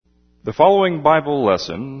The following Bible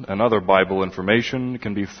lesson and other Bible information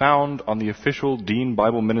can be found on the official Dean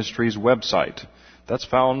Bible Ministries website. That's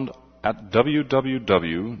found at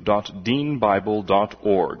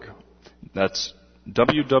www.deanbible.org. That's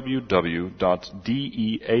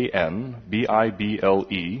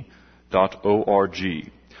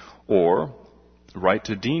www.deanbible.org. Or write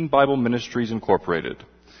to Dean Bible Ministries Incorporated.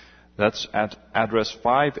 That's at address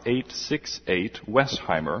 5868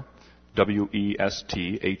 Westheimer,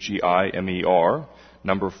 Westheimer,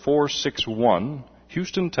 number 461,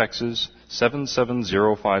 Houston, Texas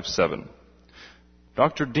 77057.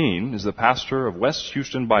 Dr. Dean is the pastor of West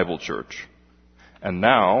Houston Bible Church. And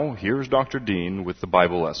now, here's Dr. Dean with the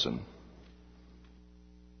Bible lesson.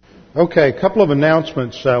 Okay, a couple of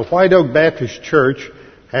announcements. White Oak Baptist Church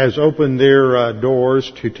has opened their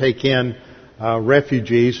doors to take in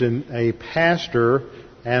refugees, and a pastor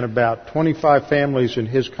and about 25 families in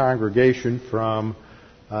his congregation from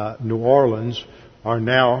New Orleans are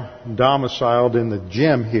now domiciled in the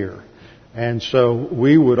gym here. And so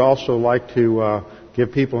we would also like to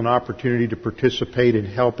give people an opportunity to participate in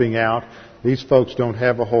helping out. These folks don't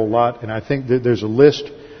have a whole lot, and I think that there's a list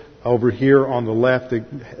over here on the left that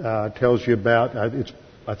tells you about,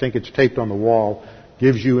 I think it's taped on the wall,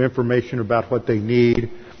 gives you information about what they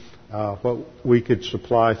need, what we could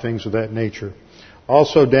supply, things of that nature.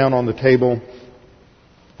 Also down on the table,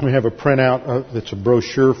 we have a printout that's a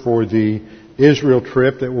brochure for the Israel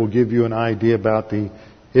trip that will give you an idea about the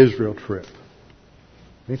Israel trip.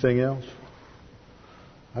 Anything else?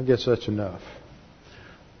 I guess that's enough.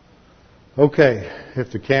 Okay,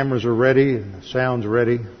 if the cameras are ready and the sound's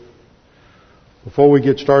ready, before we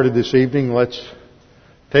get started this evening, let's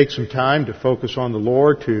take some time to focus on the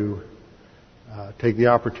Lord, to take the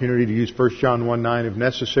opportunity to use 1 John 1:9 if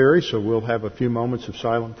necessary. So we'll have a few moments of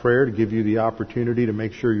silent prayer to give you the opportunity to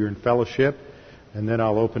make sure you're in fellowship, and then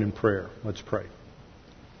I'll open in prayer. Let's pray.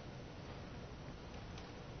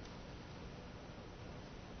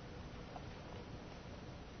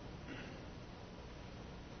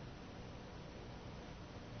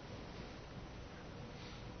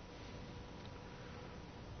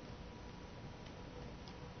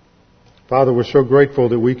 Father, we're so grateful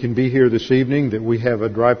that we can be here this evening, that we have a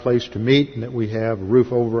dry place to meet, and that we have a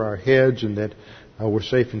roof over our heads, and that we're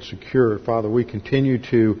safe and secure. Father, we continue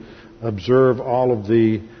to observe all of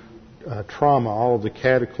the trauma, all of the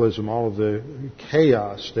cataclysm, all of the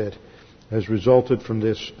chaos that has resulted from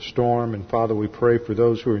this storm. And Father, we pray for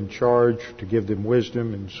those who are in charge to give them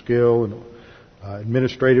wisdom and skill and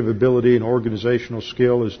administrative ability and organizational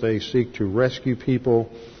skill as they seek to rescue people.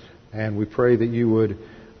 And we pray that you would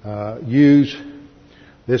use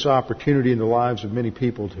this opportunity in the lives of many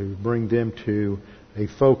people to bring them to a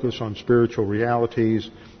focus on spiritual realities.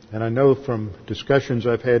 And I know from discussions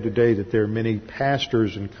I've had today that there are many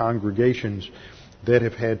pastors and congregations that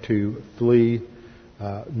have had to flee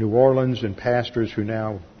New Orleans, and pastors who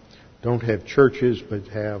now don't have churches but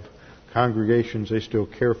have congregations they still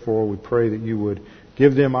care for. We pray that you would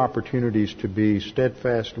give them opportunities to be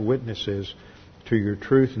steadfast witnesses to your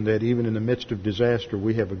truth, and that even in the midst of disaster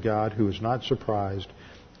we have a God who is not surprised,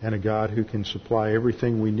 and a God who can supply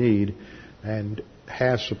everything we need and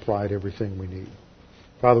has supplied everything we need.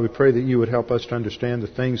 Father, we pray that you would help us to understand the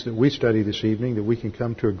things that we study this evening, that we can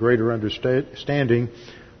come to a greater understanding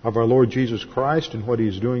of our Lord Jesus Christ and what He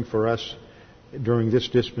is doing for us during this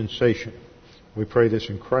dispensation. We pray this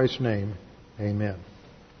in Christ's name. Amen.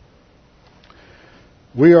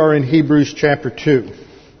 We are in Hebrews chapter 2.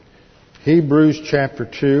 Hebrews chapter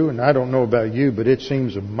 2, and I don't know about you, but it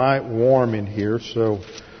seems a mite warm in here, so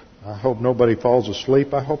I hope nobody falls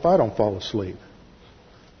asleep. I hope I don't fall asleep.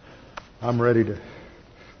 I'm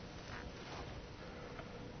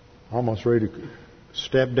almost ready to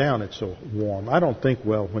step down. It's so warm. I don't think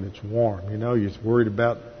well when it's warm. You know, you're worried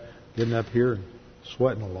about getting up here and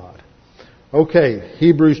sweating a lot. Okay,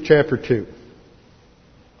 Hebrews chapter 2.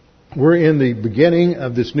 We're in the beginning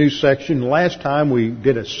of this new section. Last time we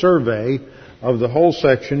did a survey of the whole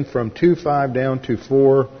section from 2:5 down to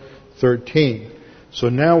 4:13. So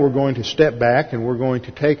now we're going to step back and we're going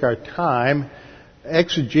to take our time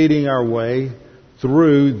exegeting our way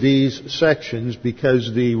through these sections,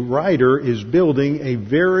 because the writer is building a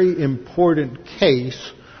very important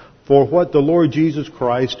case for what the Lord Jesus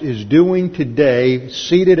Christ is doing today,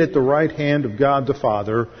 seated at the right hand of God the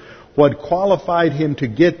Father, what qualified Him to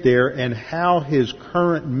get there, and how His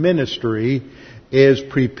current ministry is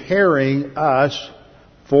preparing us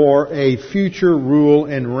for a future rule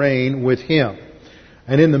and reign with Him.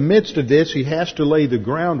 And in the midst of this, He has to lay the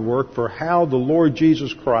groundwork for how the Lord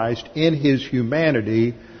Jesus Christ, in His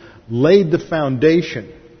humanity, laid the foundation,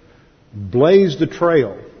 blazed the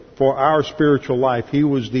trail for our spiritual life. He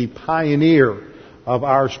was the pioneer of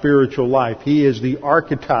our spiritual life. He is the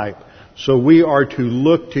archetype. So we are to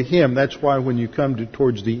look to Him. That's why when you come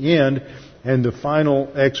towards the end and the final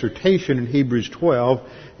exhortation in Hebrews 12,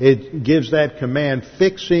 it gives that command,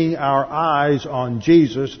 fixing our eyes on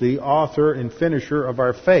Jesus, the author and finisher of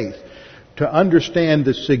our faith. To understand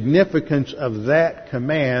the significance of that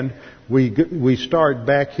command, we start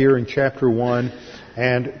back here in chapter 1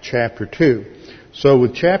 and chapter 2. So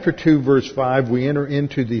with chapter 2, verse 5, we enter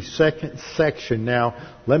into the second section.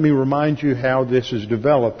 Now, let me remind you how this is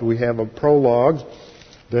developed. We have a prologue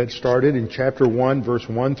that started in chapter 1, verse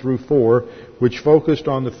 1 through 4, which focused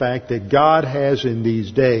on the fact that God has in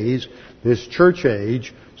these days, this church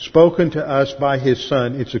age, spoken to us by His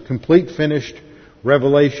Son. It's a complete, finished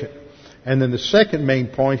revelation. And then the second main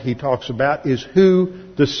point he talks about is who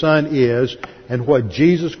the Son is and what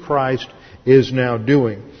Jesus Christ is now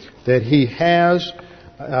doing. That He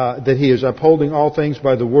is upholding all things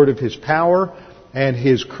by the word of His power, and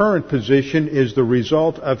His current position is the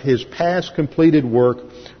result of His past completed work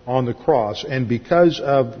on the cross. And because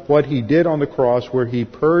of what He did on the cross, where He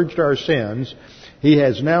purged our sins, He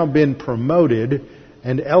has now been promoted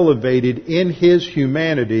and elevated in His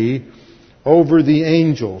humanity over the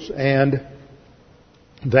angels. And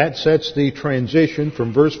that sets the transition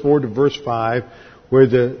from verse 4 to verse 5, where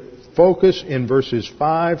the focus in verses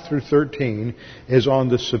 5 through 13 is on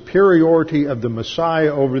the superiority of the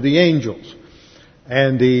Messiah over the angels.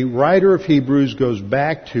 And the writer of Hebrews goes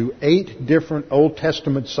back to 8 different Old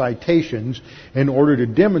Testament citations in order to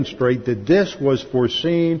demonstrate that this was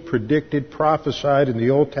foreseen, predicted, prophesied in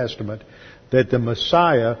the Old Testament, that the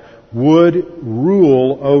Messiah would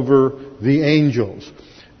rule over the angels.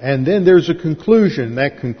 And then there's a conclusion.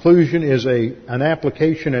 That conclusion is an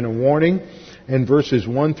application and a warning in verses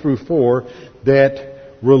 1 through 4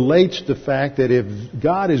 that relates the fact that if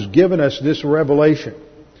God has given us this revelation,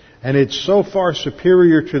 and it's so far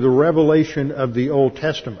superior to the revelation of the Old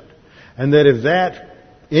Testament, and that if that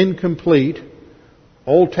incomplete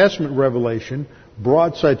Old Testament revelation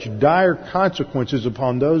brought such dire consequences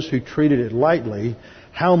upon those who treated it lightly,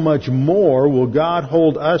 how much more will God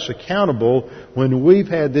hold us accountable when we've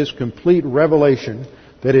had this complete revelation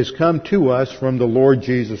that has come to us from the Lord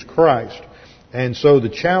Jesus Christ? And so the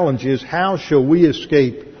challenge is, how shall we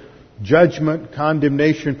escape judgment,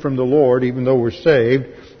 condemnation from the Lord, even though we're saved,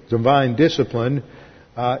 divine discipline,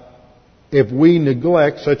 if we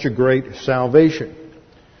neglect such a great salvation?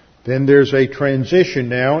 Then there's a transition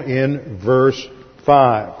now in verse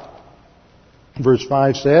 5. Verse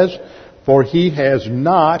 5 says, "For He has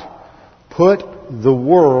not put the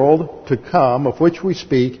world to come, of which we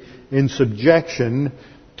speak, in subjection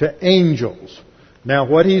to angels." Now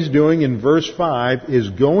what he's doing in verse 5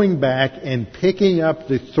 is going back and picking up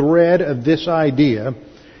the thread of this idea.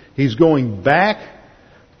 He's going back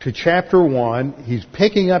to chapter 1. He's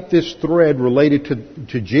picking up this thread related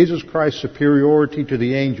to Jesus Christ's superiority to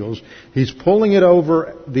the angels. He's pulling it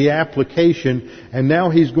over the application, and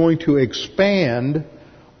now he's going to expand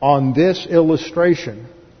on this illustration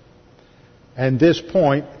and this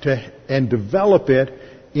point and develop it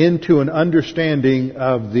into an understanding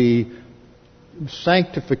of the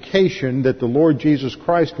sanctification that the Lord Jesus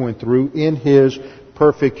Christ went through in His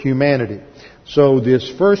perfect humanity. So this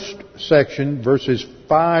first section, verses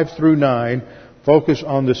 5 through 9, focus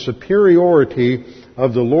on the superiority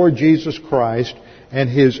of the Lord Jesus Christ and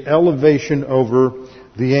His elevation over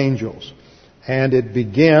the angels. And it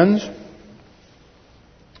begins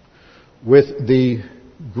with the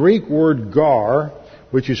Greek word gar,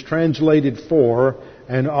 which is translated for,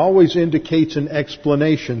 and always indicates an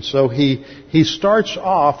explanation. So he starts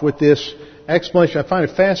off with this explanation. I find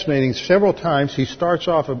it fascinating. Several times he starts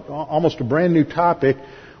off almost a brand new topic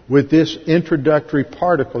with this introductory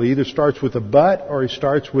particle. He either starts with a but or he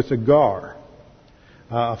starts with a gar.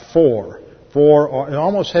 For. Or it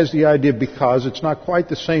almost has the idea because. It's not quite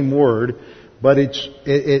the same word, but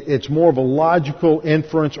it's more of a logical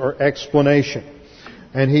inference or explanation.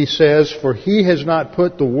 And he says, "For He has not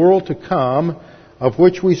put the world to come, of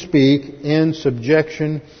which we speak, in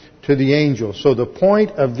subjection to the angels." So the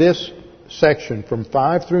point of this section from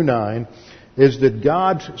 5 through 9 is that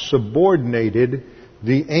God subordinated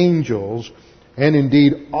the angels and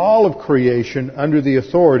indeed all of creation under the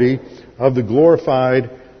authority of the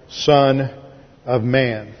glorified Son of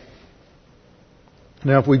Man.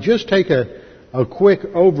 Now if we just take a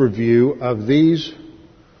quick overview of these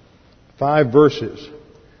 5 verses,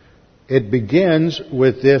 it begins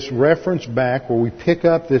with this reference back where we pick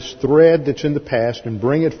up this thread that's in the past and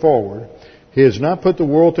bring it forward He has not put the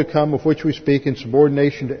world to come of which we speak in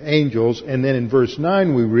subordination to angels. And then in verse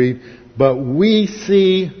 9 we read, but we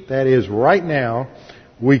see, that is right now,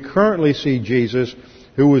 we currently see Jesus,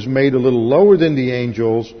 who was made a little lower than the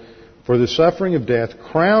angels for the suffering of death,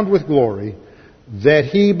 crowned with glory, that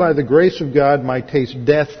He, by the grace of God, might taste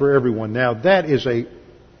death for everyone. Now, this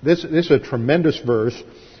is a tremendous verse,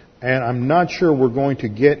 and I'm not sure we're going to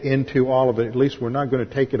get into all of it. At least we're not going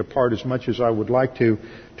to take it apart as much as I would like to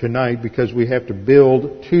tonight, because we have to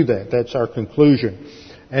build to that. That's our conclusion.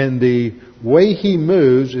 And the way He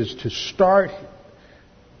moves is to start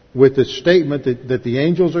with the statement that the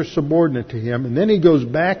angels are subordinate to Him, and then He goes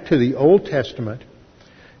back to the Old Testament.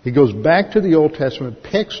 He goes back to the Old Testament,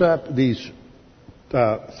 picks up these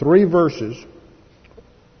 3 verses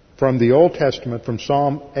from the Old Testament, from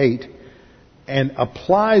Psalm 8, and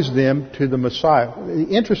applies them to the Messiah. The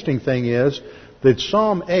interesting thing is that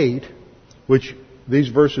Psalm 8, which these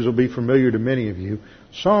verses will be familiar to many of you,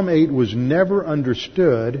 Psalm 8 was never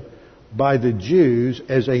understood by the Jews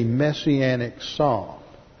as a messianic psalm.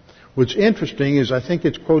 What's interesting is I think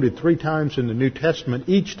it's quoted 3 times in the New Testament.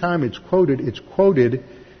 Each time it's quoted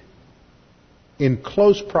in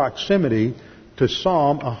close proximity to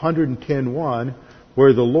Psalm 110:1,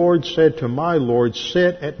 where the Lord said to my Lord,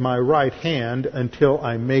 sit at my right hand until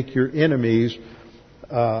I make your enemies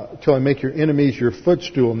your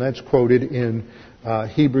footstool. And that's quoted in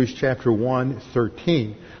Hebrews chapter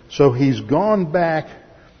 1:13. So He's gone back,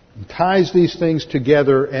 ties these things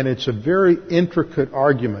together, and it's a very intricate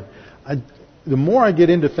argument. The more I get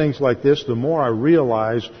into things like this, the more I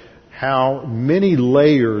realize how many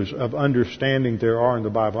layers of understanding there are in the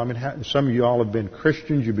Bible. I mean, some of you all have been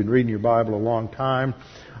Christians. You've been reading your Bible a long time.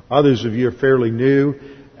 Others of you are fairly new.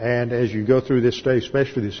 And as you go through this study,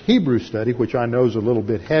 especially this Hebrew study, which I know is a little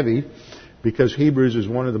bit heavy, because Hebrews is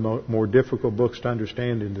one of the more difficult books to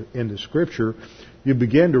understand in the Scripture, you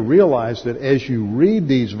begin to realize that as you read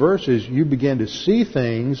these verses, you begin to see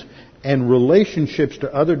things and relationships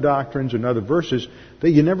to other doctrines and other verses that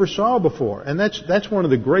you never saw before. And that's one of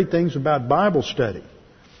the great things about Bible study,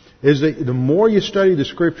 is that the more you study the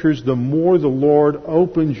Scriptures, the more the Lord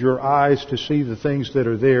opens your eyes to see the things that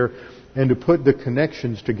are there and to put the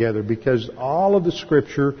connections together, because all of the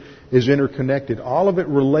Scripture is interconnected. All of it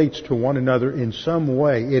relates to one another in some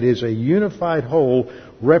way. It is a unified whole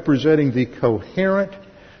representing the coherent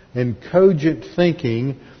and cogent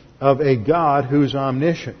thinking of a God who's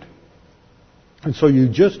omniscient. And so you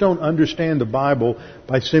just don't understand the Bible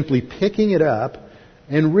by simply picking it up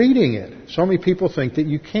and reading it. So many people think that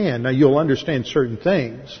you can. Now, you'll understand certain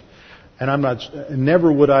things. And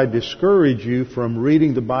never would I discourage you from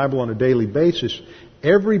reading the Bible on a daily basis.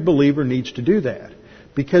 Every believer needs to do that,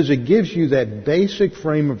 because it gives you that basic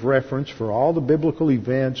frame of reference for all the biblical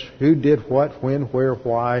events, who did what, when, where,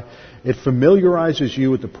 why. It familiarizes you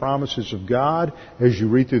with the promises of God as you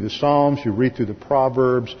read through the Psalms, you read through the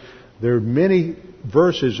Proverbs. There are many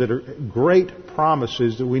verses that are great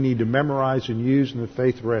promises that we need to memorize and use in the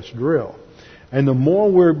Faith Rest drill. And the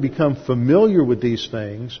more we become familiar with these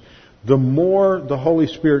things, the more the Holy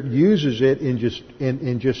Spirit uses it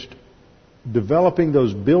in just developing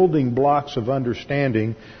those building blocks of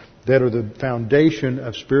understanding that are the foundation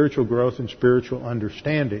of spiritual growth and spiritual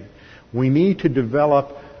understanding. We need to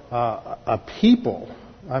develop a people.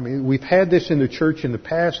 I mean, we've had this in the church in the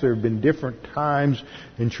past. There have been different times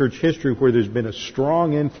in church history where there's been a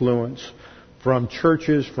strong influence from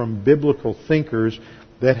churches, from biblical thinkers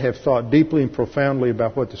that have thought deeply and profoundly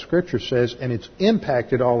about what the Scripture says, and it's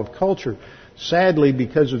impacted all of culture. Sadly,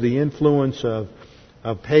 because of the influence of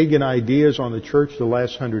pagan ideas on the church the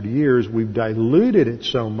last 100 years, we've diluted it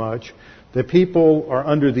so much that people are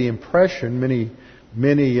under the impression,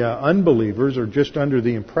 many unbelievers are just under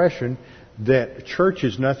the impression that church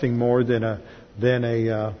is nothing more than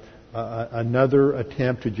another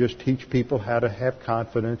attempt to just teach people how to have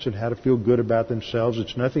confidence and how to feel good about themselves.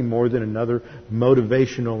 It's nothing more than another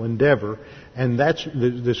motivational endeavor. And that's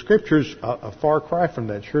the Scripture's a far cry from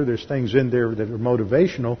that. Sure, there's things in there that are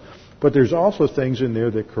motivational, but there's also things in there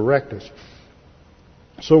that correct us.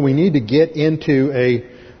 So we need to get into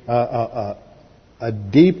a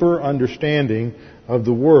deeper understanding of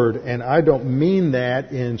the Word. And I don't mean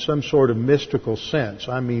that in some sort of mystical sense.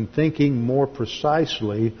 I mean thinking more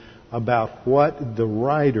precisely about what the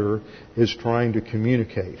writer is trying to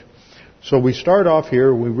communicate. So we start off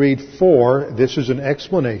here, we read 4, this is an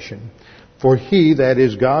explanation. For He, that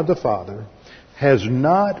is God the Father, has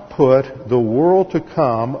not put the world to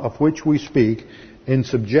come of which we speak in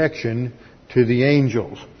subjection to the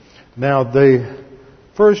angels. Now the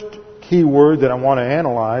first key word that I want to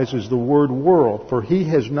analyze is the word world. For He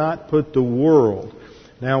has not put the world.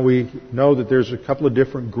 Now we know that there's a couple of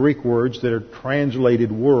different Greek words that are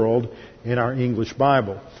translated world in our English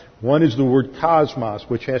Bible. One is the word cosmos,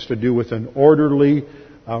 which has to do with an orderly,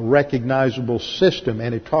 recognizable system,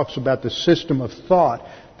 and it talks about the system of thought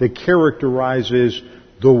that characterizes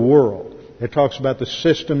the world. It talks about the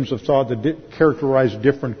systems of thought that characterize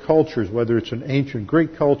different cultures, whether it's an ancient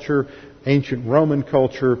Greek culture, ancient Roman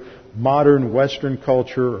culture, modern Western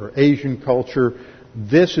culture, or Asian culture.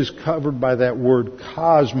 This is covered by that word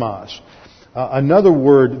cosmos. Another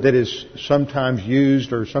word that is sometimes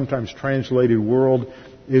used or sometimes translated world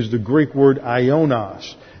is the Greek word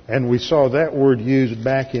ionos. And we saw that word used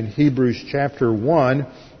back in Hebrews chapter 1,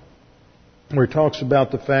 where it talks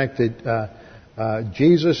about the fact that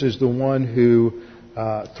Jesus is the one who,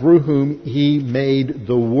 through whom He made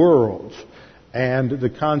the world. And the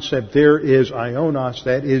concept there is ionos,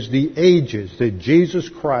 that is the ages, that Jesus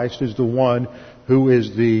Christ is the one who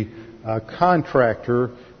is the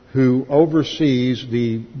contractor who oversees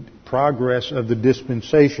the progress of the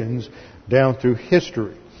dispensations down through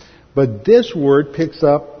history. But this word picks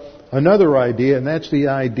up another idea, and that's the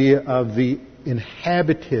idea of the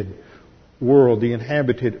inhabited world, the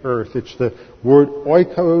inhabited earth. It's the word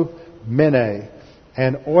oikomene.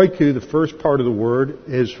 And oiku, the first part of the word,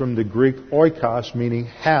 is from the Greek oikos, meaning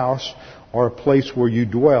house or a place where you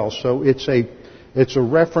dwell. So it's a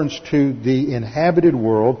reference to the inhabited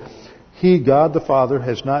world. He, God the Father,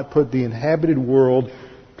 has not put the inhabited world,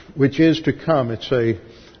 which is to come. It's a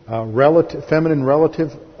feminine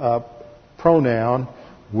relative pronoun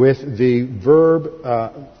with the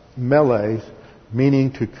verb mele,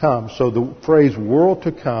 meaning to come. So the phrase world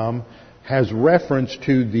to come has reference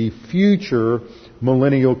to the future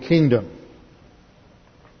millennial kingdom.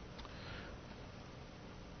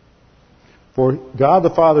 For God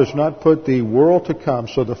the Father has not put the world to come,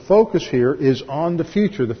 so the focus here is on the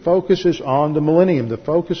future. The focus is on the millennium. The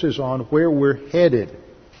focus is on where we're headed.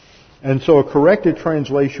 And so a corrected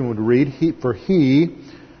translation would read, For He,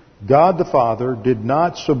 God the Father, did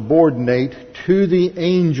not subordinate to the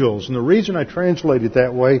angels. And the reason I translate it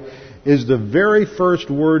that way is the very first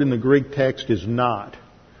word in the Greek text is not.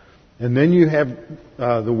 And then you have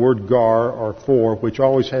the word gar, or for, which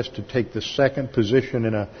always has to take the second position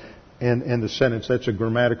in the sentence. That's a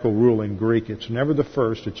grammatical rule in Greek. It's never the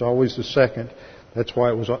first, it's always the second. That's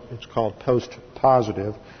why it's called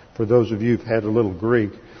post-positive, for those of you who've had a little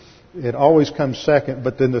Greek. It always comes second,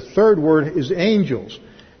 but then the third word is angels.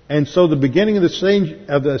 And so the beginning of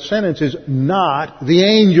the sentence is not the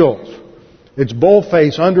angels. It's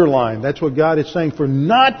boldface underlined. That's what God is saying. For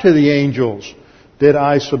not to the angels did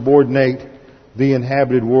I subordinate the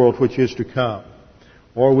inhabited world which is to come.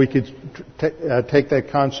 Or we could take that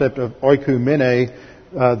concept of oikumene,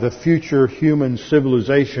 the future human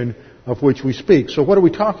civilization of which we speak. So what are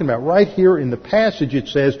we talking about? Right here in the passage it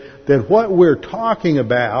says that what we're talking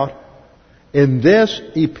about in this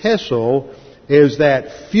epistle is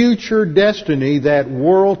that future destiny, that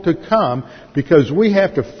world to come, because we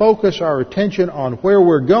have to focus our attention on where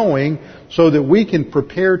we're going so that we can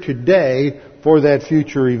prepare today for that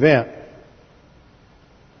future event.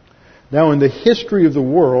 Now, in the history of the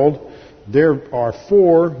world, there are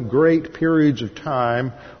 4 great periods of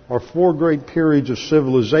time, or 4 great periods of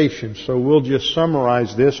civilization. So we'll just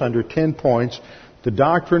summarize this under 10 points. The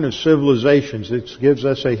doctrine of civilizations. It gives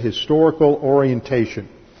us a historical orientation.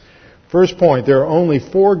 First point, there are only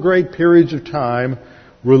 4 great periods of time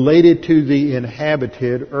related to the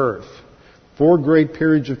inhabited earth. 4 great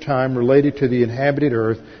periods of time related to the inhabited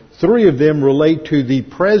earth. 3 of them relate to the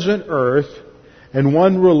present earth, and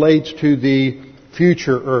 1 relates to the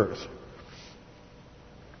future earth.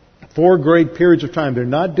 4 great periods of time. They're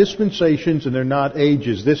not dispensations and they're not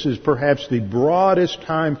ages. This is perhaps the broadest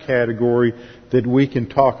time category that we can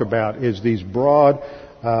talk about, is these broad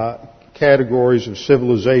categories of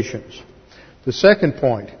civilizations. The second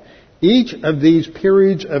point, each of these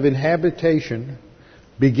periods of inhabitation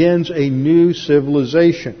begins a new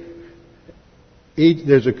civilization.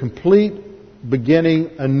 There's a complete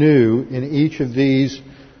beginning anew in each of these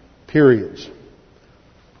periods.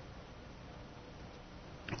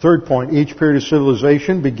 Third point, each period of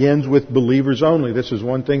civilization begins with believers only. This is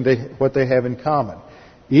one thing what they have in common.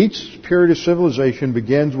 Each period of civilization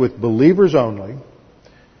begins with believers only,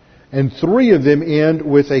 and 3 of them end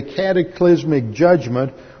with a cataclysmic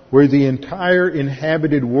judgment where the entire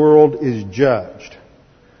inhabited world is judged.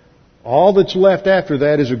 All that's left after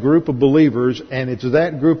that is a group of believers, and it's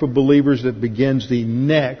that group of believers that begins the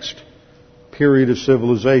next period of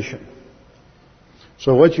civilization.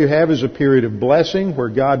 So what you have is a period of blessing where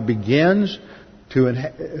God begins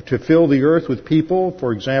to fill the earth with people.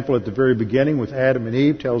 For example, at the very beginning with Adam and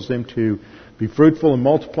Eve, tells them to be fruitful and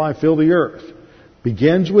multiply, fill the earth.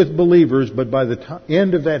 Begins with believers, but by the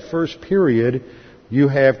end of that first period, you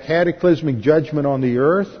have cataclysmic judgment on the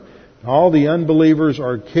earth. All the unbelievers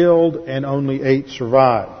are killed and only 8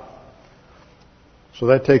 survive. So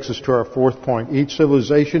that takes us to our fourth point. Each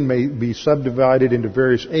civilization may be subdivided into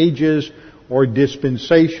various ages or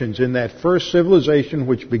dispensations. In that first civilization,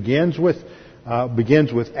 which begins with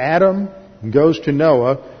Adam and goes to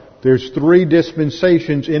Noah, there's 3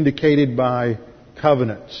 dispensations indicated by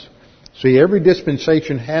covenants. See, every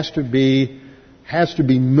dispensation has to be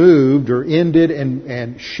moved or ended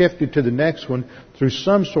and shifted to the next one through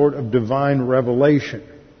some sort of divine revelation.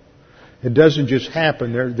 It doesn't just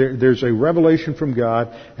happen. There's a revelation from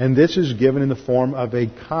God, and this is given in the form of a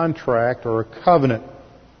contract or a covenant.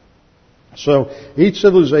 So each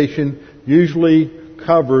civilization usually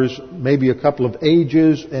covers maybe a couple of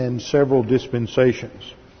ages and several dispensations.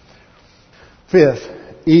 Fifth,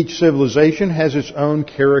 each civilization has its own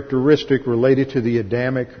characteristic related to the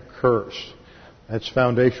Adamic curse. That's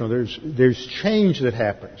foundational. There's change that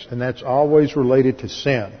happens, and that's always related to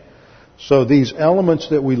sin. So these elements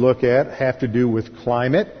that we look at have to do with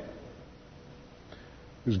climate,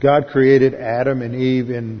 because God created Adam and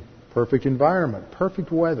Eve in perfect environment,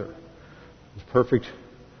 perfect weather. It was perfect.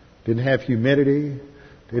 Didn't have humidity,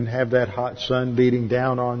 didn't have that hot sun beating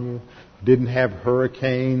down on you, didn't have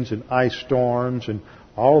hurricanes and ice storms and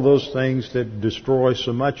all those things that destroy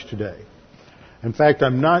so much today. In fact,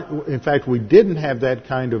 we didn't have that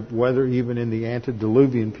kind of weather even in the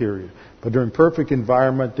antediluvian period. But during perfect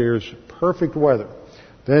environment, there's perfect weather.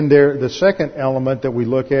 Then the second element that we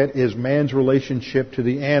look at is man's relationship to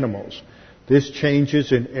the animals. This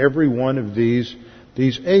changes in every one of these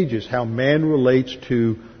ages, how man relates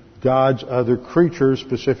to God's other creatures,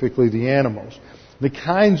 specifically the animals. The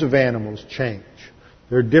kinds of animals change.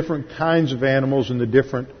 There are different kinds of animals in the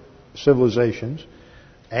different civilizations,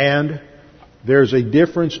 and there's a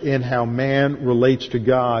difference in how man relates to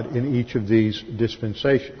God in each of these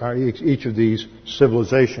each of these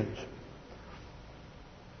civilizations.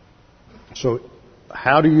 So,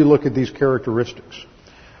 how do you look at these characteristics?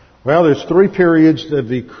 Well, there's 3 periods of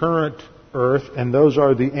the current earth, and those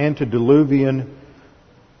are the antediluvian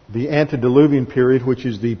period, which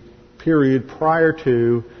is the period prior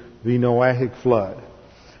to the Noahic flood.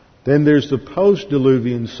 Then there's the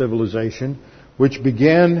post-diluvian civilization, which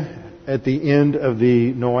began at the end of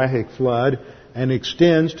the Noahic flood and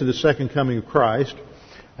extends to the second coming of Christ.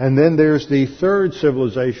 And then there's the third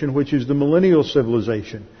civilization, which is the millennial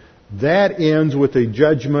civilization. That ends with a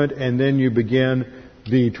judgment, and then you begin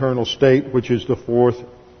the eternal state, which is the fourth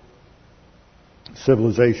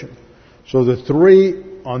civilization. So the 3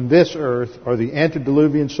 on this earth are the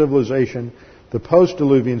antediluvian civilization, the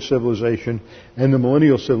post-diluvian civilization, and the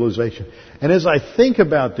millennial civilization. And as I think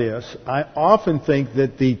about this, I often think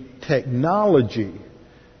that the technology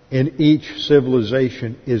in each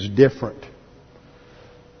civilization is different.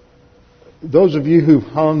 Those of you who've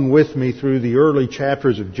hung with me through the early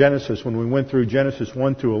chapters of Genesis, when we went through Genesis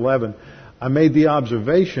 1 through 11, I made the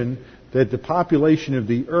observation that the population of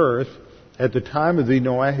the earth at the time of the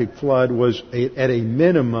Noahic flood was at a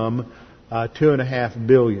minimum 2.5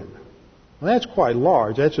 billion. Well, that's quite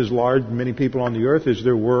large. That's as large, many people on the earth, as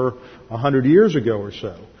there were 100 years ago or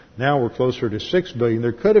so. Now we're closer to 6 billion.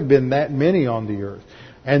 There could have been that many on the earth.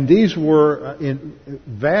 And these were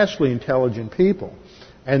vastly intelligent people.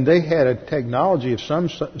 And they had a technology of some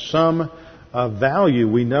value.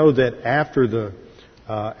 We know that after the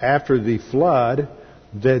flood,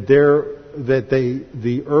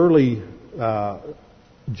 the early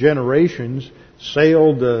generations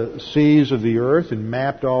sailed the seas of the earth and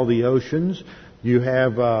mapped all the oceans. You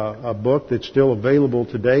have a book that's still available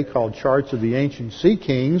today called Charts of the Ancient Sea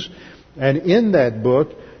Kings, and in that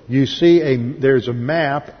book you see there's a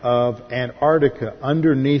map of Antarctica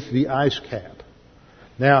underneath the ice cap.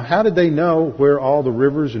 Now, how did they know where all the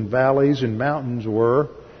rivers and valleys and mountains were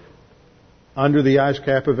under the ice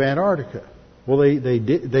cap of Antarctica? Well,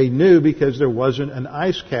 they knew because there wasn't an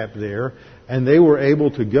ice cap there, and they were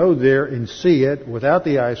able to go there and see it without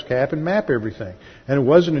the ice cap and map everything. And it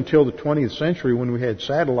wasn't until the 20th century when we had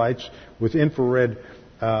satellites with infrared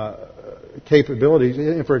capabilities,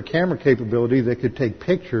 infrared camera capability that could take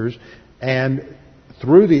pictures and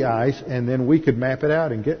through the ice, and then we could map it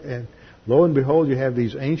out and lo and behold, you have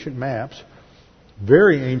these ancient maps,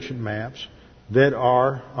 very ancient maps that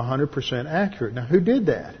are 100% accurate. Now, who did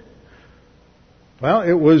that? Well,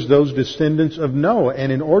 it was those descendants of Noah.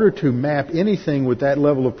 And in order to map anything with that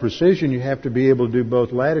level of precision, you have to be able to do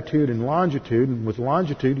both latitude and longitude. And with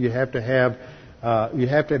longitude, you have to have You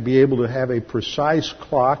have to be able to have a precise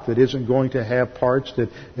clock that isn't going to have parts that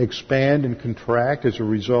expand and contract as a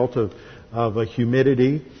result of a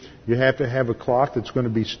humidity. You have to have a clock that's going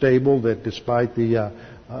to be stable, that despite the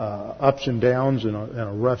ups and downs in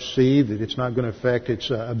a rough sea, that it's not going to affect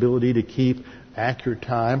its ability to keep accurate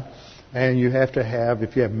time. And you have to have,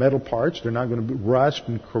 if you have metal parts, they're not going to rust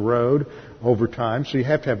and corrode over time. So you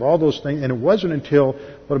have to have all those things. And it wasn't until,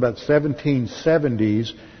 about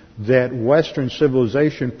 1770s that Western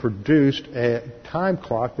civilization produced a time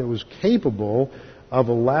clock that was capable of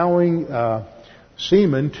allowing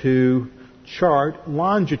seamen to chart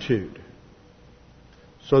longitude.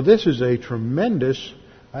 So this is a tremendous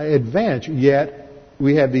advance, yet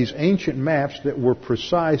we have these ancient maps that were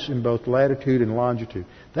precise in both latitude and longitude.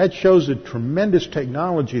 That shows the tremendous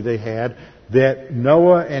technology they had that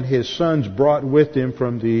Noah and his sons brought with them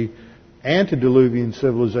from the antediluvian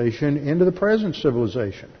civilization into the present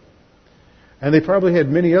civilization. And they probably had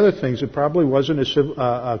many other things. It probably wasn't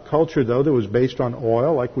a culture, though, that was based on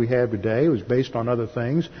oil like we have today. It was based on other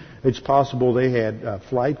things. It's possible they had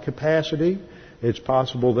flight capacity. It's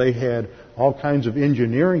possible they had all kinds of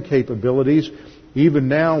engineering capabilities. Even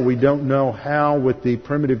now, we don't know how, with the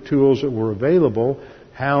primitive tools that were available,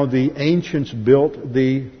 how the ancients built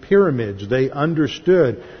the pyramids. They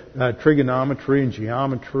understood trigonometry and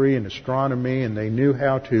geometry and astronomy, and they knew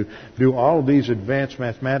how to do all of these advanced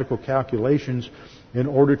mathematical calculations in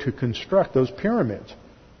order to construct those pyramids.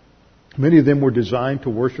 Many of them were designed to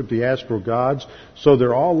worship the astral gods, so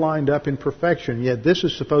they're all lined up in perfection. Yet this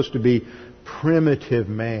is supposed to be primitive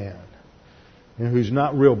man, who's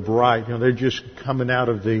not real bright. They're just coming out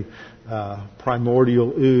of the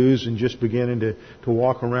primordial ooze and just beginning to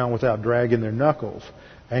walk around without dragging their knuckles.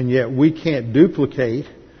 And yet we can't duplicate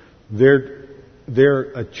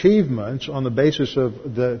their achievements on the basis of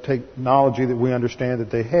the technology that we understand that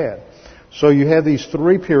they had. So you have these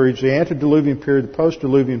three periods, the antediluvian period, the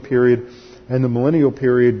post-diluvian period, and the millennial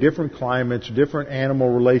period, different climates, different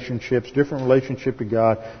animal relationships, different relationship to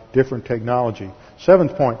God, different technology.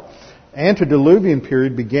 Seventh point, antediluvian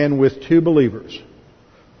period began with two believers,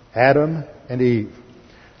 Adam and Eve.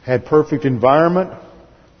 Had perfect environment,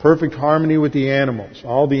 perfect harmony with the animals.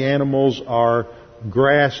 All the animals are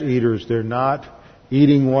grass eaters. They're not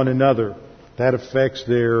eating one another. That affects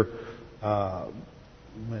their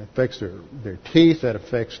teeth. That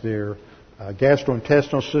affects their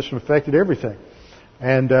gastrointestinal system. Affected everything.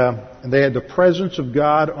 And they had the presence of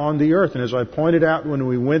God on the earth. And as I pointed out when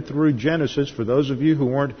we went through Genesis, for those of you who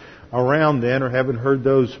weren't around then or haven't heard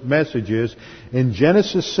those messages, in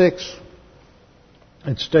Genesis 6,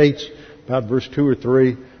 it states, about verse 2 or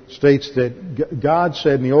 3, states that God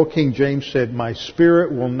said, and the Old King James said, "My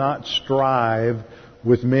spirit will not strive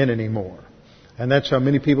with men anymore." And that's how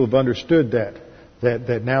many people have understood that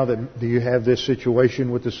now that you have this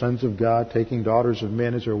situation with the sons of God taking daughters of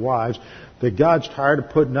men as their wives, that God's tired of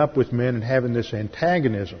putting up with men and having this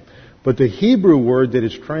antagonism. But the Hebrew word that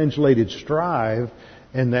is translated strive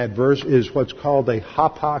in that verse is what's called a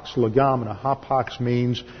hapax legomena. Hapax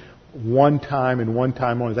means one time and one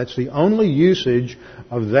time only. That's the only usage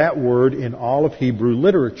of that word in all of Hebrew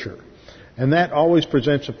literature. And that always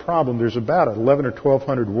presents a problem. There's about 11 or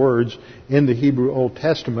 1200 words in the Hebrew Old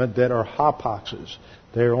Testament that are hapaxes.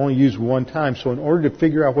 They're only used one time. So in order to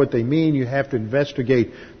figure out what they mean, you have to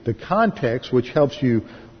investigate the context, which helps you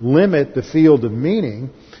limit the field of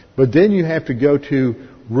meaning. But then you have to go to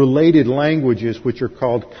related languages, which are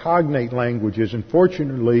called cognate languages. And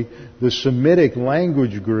fortunately, the Semitic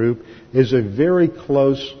language group is a very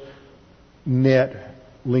close-knit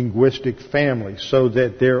linguistic family, so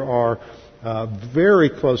that there are very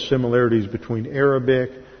close similarities between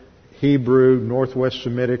Arabic, Hebrew, Northwest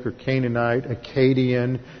Semitic or Canaanite,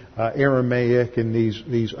 Akkadian, Aramaic, and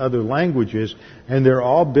these other languages, and they're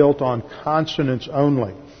all built on consonants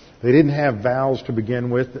only. They didn't have vowels to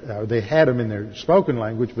begin with. They had them in their spoken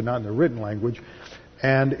language, but not in their written language.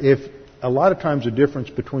 And if a lot of times the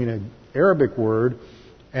difference between an Arabic word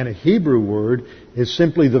and a Hebrew word is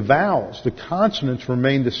simply the vowels. The consonants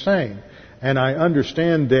remain the same. And I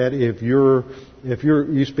understand that if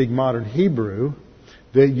you speak modern Hebrew,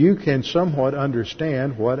 that you can somewhat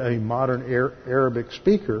understand what a modern Arabic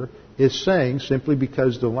speaker is saying simply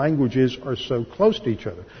because the languages are so close to each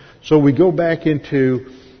other. So we go back into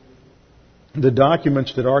the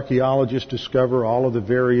documents that archaeologists discover, all of the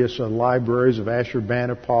various libraries of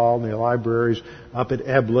Ashurbanipal and the libraries up at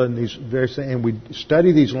Ebla and these various things, and we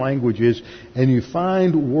study these languages, and you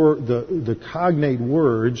find the cognate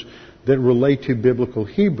words that relate to biblical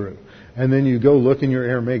Hebrew. And then you go look in your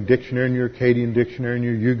Aramaic dictionary and your Akkadian dictionary and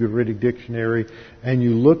your Ugaritic dictionary, and you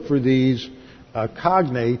look for these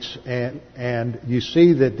cognates, and you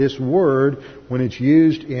see that this word, when it's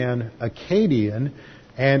used in Akkadian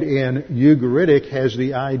and in Ugaritic, has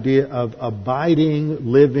the idea of abiding,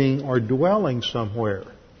 living, or dwelling somewhere.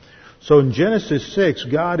 So in Genesis 6,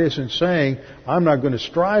 God isn't saying, I'm not going to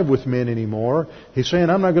strive with men anymore. He's saying,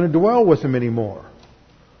 I'm not going to dwell with them anymore.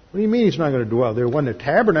 What do you mean He's not going to dwell? There wasn't a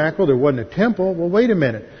tabernacle, there wasn't a temple. Well, wait a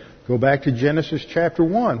minute. Go back to Genesis chapter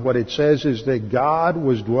 1. What it says is that God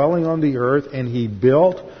was dwelling on the earth and He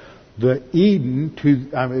built the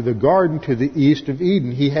garden to the east of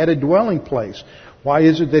Eden. He had a dwelling place. Why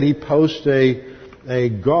is it that He posts a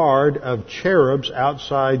guard of cherubs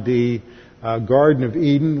outside the Garden of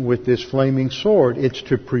Eden with this flaming sword? It's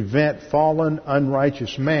to prevent fallen,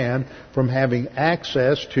 unrighteous man from having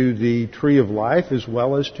access to the tree of life as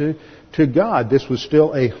well as to God. This was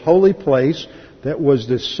still a holy place that was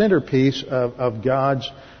the centerpiece of God's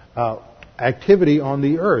activity on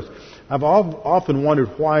the earth. I've often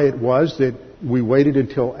wondered why it was that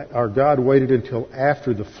God waited until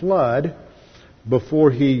after the flood before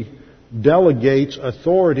He delegates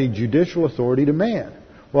authority, judicial authority, to man.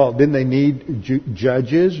 Well, didn't they need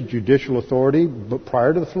judges, judicial authority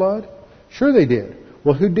prior to the flood? Sure they did.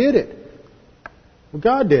 Well, who did it? Well,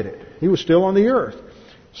 God did it. He was still on the earth.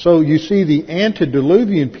 So you see the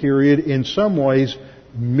antediluvian period in some ways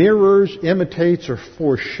mirrors, imitates, or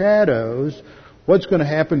foreshadows what's going to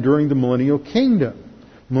happen during the millennial kingdom.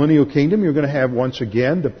 Millennial kingdom, you're going to have once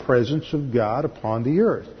again the presence of God upon the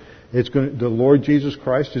earth. The Lord Jesus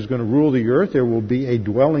Christ is going to rule the earth. There will be a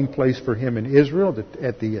dwelling place for Him in Israel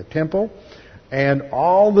at the temple. And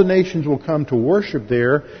all the nations will come to worship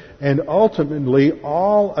there. And ultimately,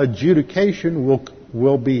 all adjudication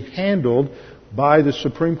will be handled by the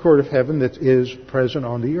Supreme Court of Heaven that is present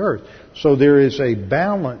on the earth. So there is a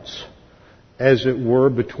balance, as it were,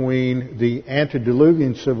 between the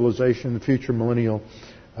antediluvian civilization and the future millennial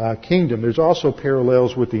kingdom. There's also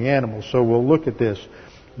parallels with the animals. So we'll look at this.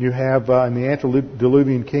 You have in the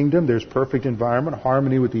antediluvian kingdom, there's perfect environment,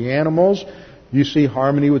 harmony with the animals. You see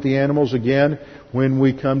harmony with the animals again when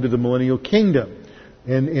we come to the millennial kingdom.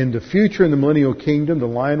 And in the future, in the millennial kingdom, the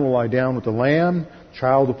lion will lie down with the lamb.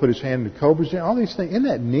 Child will put his hand in the cobra's den. All these things. Isn't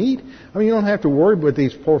that neat? I mean, you don't have to worry about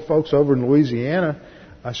these poor folks over in Louisiana.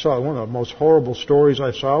 I saw one of the most horrible stories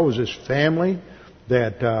I saw was this family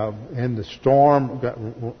that in the storm,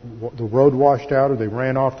 the road washed out, or they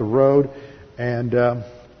ran off the road, and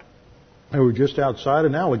they were just outside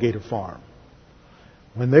an alligator farm.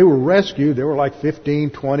 When they were rescued, there were like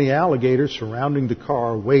 15, 20 alligators surrounding the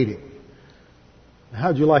car waiting.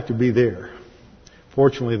 How'd you like to be there?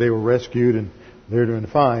 Fortunately, they were rescued and they're doing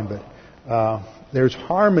fine, but there's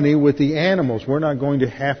harmony with the animals. We're not going to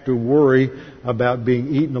have to worry about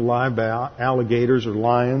being eaten alive by alligators or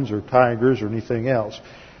lions or tigers or anything else.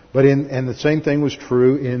 But and the same thing was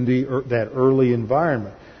true in that early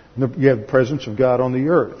environment. You have the presence of God on the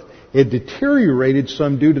earth. It deteriorated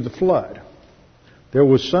some due to the flood. There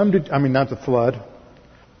was not the flood.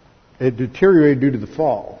 It deteriorated due to the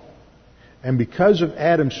fall. And because of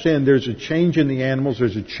Adam's sin, there's a change in the animals,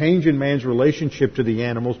 there's a change in man's relationship to the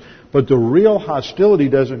animals, but the real hostility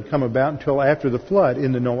doesn't come about until after the flood.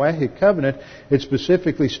 In the Noahic covenant, it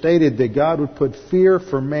specifically stated that God would put fear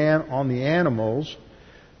for man on the animals,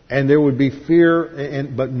 and there would be fear,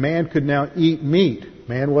 but man could now eat meat.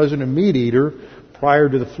 Man wasn't a meat eater prior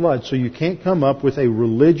to the flood, so you can't come up with a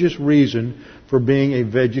religious reason for being a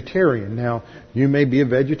vegetarian. Now, you may be a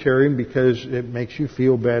vegetarian because it makes you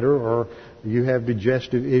feel better, or you have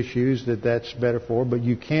digestive issues that's better for, but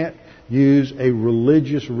you can't use a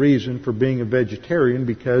religious reason for being a vegetarian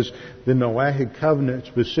because the Noahic covenant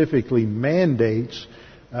specifically mandates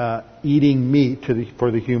eating meat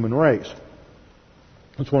for the human race.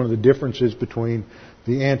 That's one of the differences between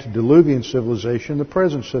the antediluvian civilization and the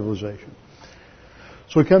present civilization.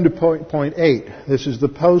 So we come to point 8. This is the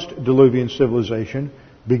post-diluvian civilization.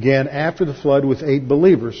 Began after the flood with 8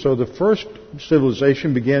 believers. So the first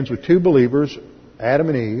civilization begins with 2 believers, Adam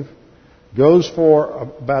and Eve, goes for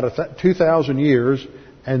about 2,000 years,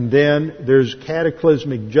 and then there's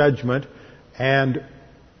cataclysmic judgment, and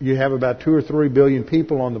you have about 2 or 3 billion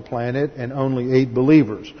people on the planet and only 8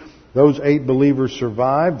 believers. Those 8 believers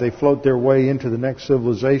survive. They float their way into the next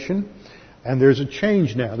civilization. And there's a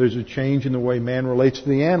change now. There's a change in the way man relates to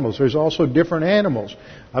the animals. There's also different animals.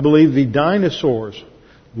 I believe the dinosaurs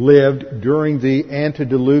lived during the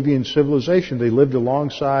antediluvian civilization. They lived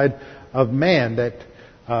alongside of man. That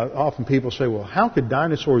often people say, well, how could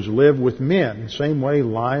dinosaurs live with men? The same way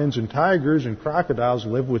lions and tigers and crocodiles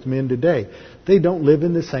live with men today. They don't live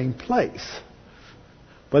in the same place,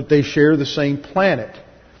 but they share the same planet.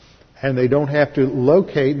 and they don't have to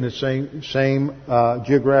locate in the same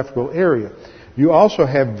geographical area. You also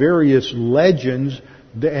have various legends,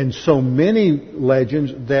 and so many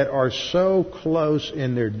legends that are so close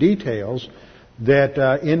in their details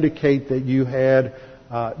that indicate that you had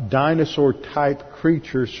dinosaur-type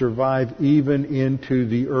creatures survive even into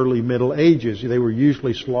the early Middle Ages. They were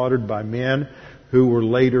usually slaughtered by men who were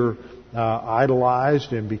later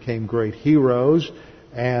idolized and became great heroes.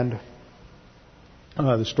 And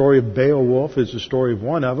the story of Beowulf is the story of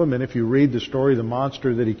one of them. And if you read the story of the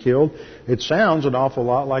monster that he killed, it sounds an awful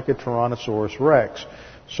lot like a Tyrannosaurus Rex.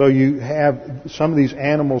 So you have some of these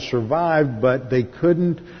animals survived, but they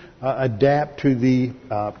couldn't adapt to the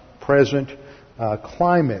present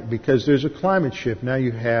climate, because there's a climate shift. Now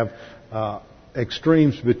you have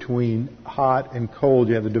extremes between hot and cold.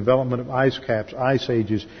 You have the development of ice caps, ice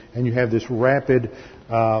ages, and you have this rapid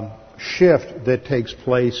shift that takes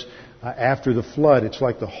place after the flood. It's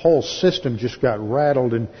like the whole system just got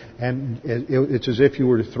rattled, and it's as if you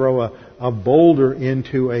were to throw a boulder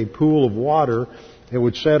into a pool of water. It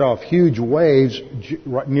would set off huge waves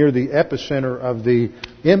near the epicenter of the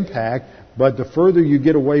impact, but the further you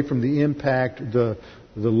get away from the impact, the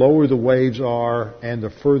lower the waves are and the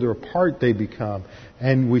further apart they become.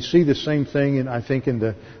 And we see the same thing, I think, in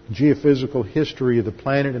the geophysical history of the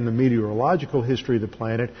planet and the meteorological history of the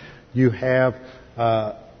planet. You have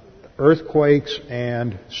earthquakes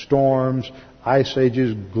and storms, ice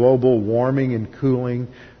ages, global warming and cooling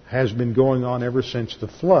has been going on ever since the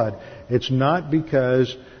flood. It's not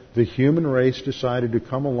because the human race decided to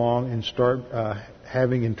come along and start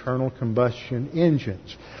having internal combustion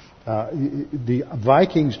engines. The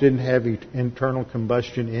Vikings didn't have internal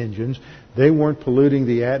combustion engines. They weren't polluting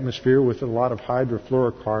the atmosphere with a lot of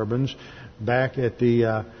hydrofluorocarbons back at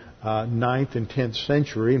the 9th and 10th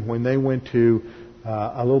century. And when they went to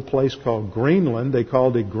a little place called Greenland, they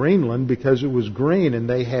called it Greenland because it was green, and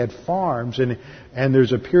they had farms. And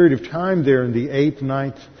there's a period of time there in the 8th,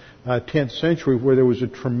 9th, 10th century where there was a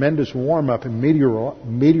tremendous warm-up, and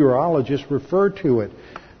meteorologists referred to it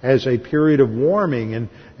as a period of warming, and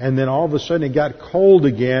then all of a sudden it got cold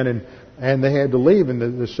again, and they had to leave, and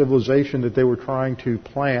the civilization that they were trying to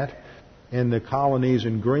plant in the colonies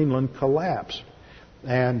in Greenland collapsed.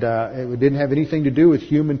 And it didn't have anything to do with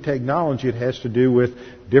human technology. It has to do with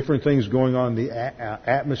different things going on in the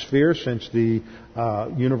atmosphere since the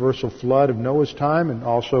universal flood of Noah's time, and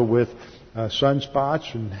also with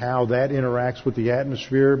sunspots and how that interacts with the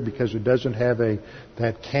atmosphere because it doesn't have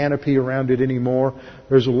that canopy around it anymore.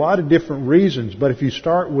 There's a lot of different reasons, but if you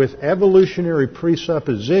start with evolutionary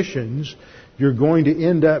presuppositions, you're going to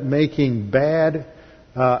end up making bad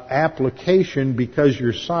application because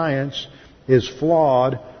your science is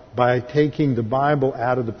flawed by taking the Bible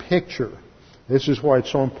out of the picture. This is why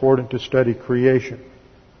it's so important to study creation.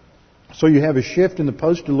 So you have a shift in the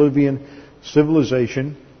post-Diluvian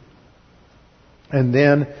civilization, and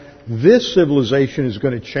then this civilization is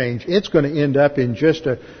going to change. It's going to end up in just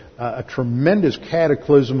a tremendous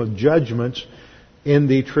cataclysm of judgments in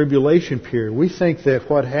the tribulation period. We think that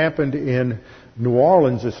what happened in New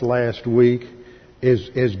Orleans this last week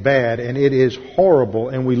is bad, and it is horrible.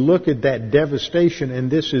 And we look at that devastation,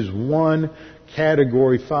 and this is one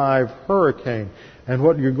Category 5 hurricane. And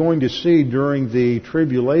what you're going to see during the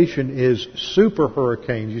tribulation is super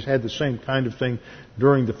hurricanes. You had the same kind of thing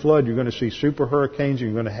during the flood. You're going to see super hurricanes,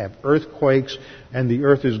 you're going to have earthquakes, and the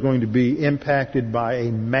earth is going to be impacted by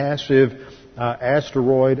a massive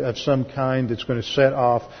asteroid of some kind that's going to set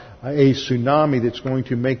off a tsunami that's going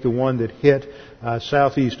to make the one that hit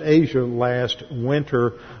Southeast Asia last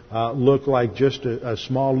winter look like just a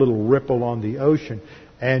small little ripple on the ocean.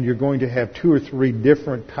 And you're going to have 2 or 3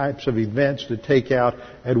 different types of events that take out,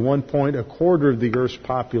 at one point, a quarter of the Earth's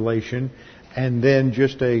population, and then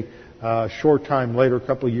just a short time later, a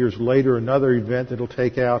couple of years later, another event that'll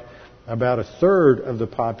take out about a third of the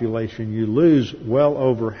population. You lose well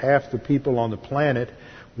over half the people on the planet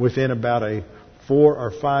within about a 4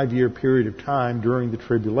 or 5 year period of time during the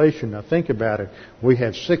tribulation. Now think about it. We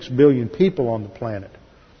have 6 billion people on the planet.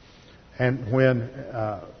 And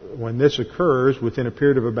when this occurs, within a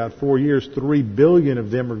period of about 4 years, 3 billion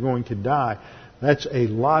of them are going to die. That's a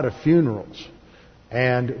lot of funerals.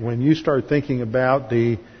 And when you start thinking about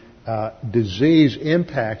the disease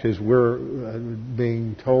impact, as we're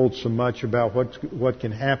being told so much about what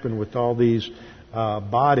can happen with all these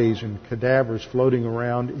bodies and cadavers floating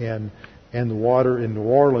around in the water in New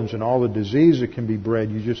Orleans, and all the disease that can be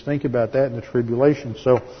bred, you just think about that in the tribulation.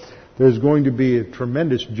 So there's going to be a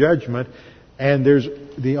tremendous judgment, and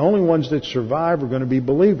the only ones that survive are going to be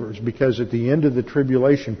believers, because at the end of the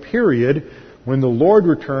tribulation period, When the Lord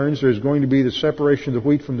returns, there's going to be the separation of the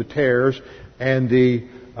wheat from the tares, and the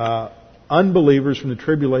unbelievers from the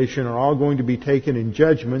tribulation are all going to be taken in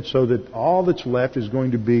judgment, so that all that's left is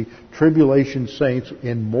going to be tribulation saints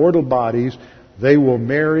in mortal bodies. They will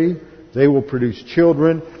marry, they will produce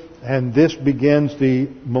children, and this begins the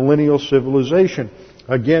millennial civilization.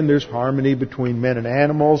 Again, there's harmony between men and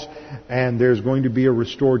animals, and there's going to be a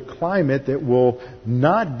restored climate that will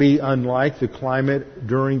not be unlike the climate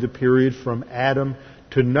during the period from Adam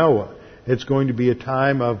to Noah. It's going to be a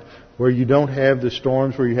time of where you don't have the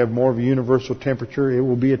storms, where you have more of a universal temperature. It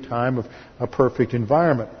will be a time of a perfect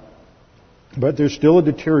environment. But there's still a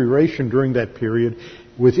deterioration during that period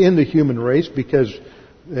within the human race, because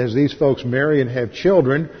as these folks marry and have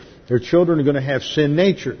children, their children are going to have sin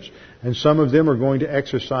natures. And some of them are going to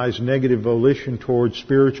exercise negative volition towards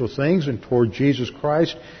spiritual things and toward Jesus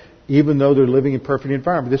Christ, even though they're living in perfect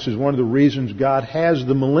environment. This is one of the reasons God has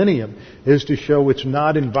the millennium, is to show it's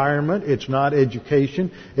not environment, it's not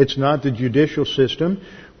education, it's not the judicial system.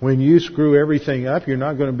 When you screw everything up, you're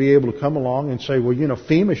not going to be able to come along and say, well,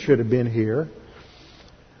 FEMA should have been here,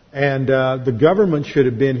 and the government should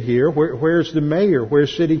have been here. Where's the mayor?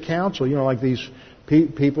 Where's city council? Like these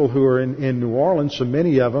people who are in New Orleans, so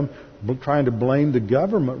many of them trying to blame the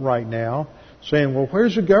government right now, saying, well,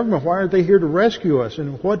 where's the government? Why aren't they here to rescue us?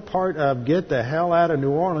 And what part of get the hell out of New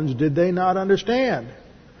Orleans did they not understand?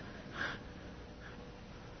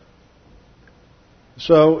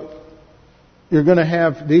 So you're going to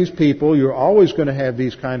have these people, you're always going to have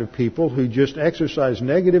these kind of people who just exercise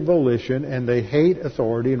negative volition, and they hate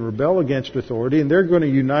authority and rebel against authority, and they're going to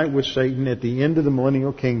unite with Satan at the end of the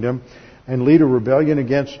millennial kingdom and lead a rebellion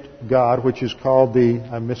against God, which is called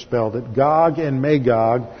I misspelled it, Gog and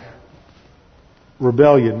Magog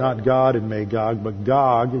rebellion, not God and Magog, but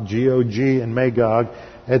Gog, G-O-G, and Magog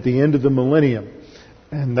at the end of the millennium.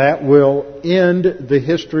 And that will end the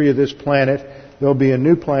history of this planet. There'll be a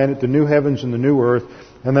new planet, the new heavens and the new earth,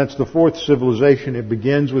 and that's the fourth civilization. It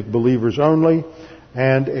begins with believers only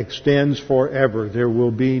and extends forever. There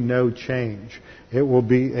will be no change. It will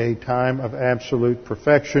be a time of absolute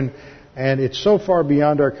perfection. And it's so far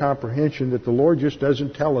beyond our comprehension that the Lord just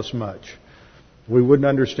doesn't tell us much. We wouldn't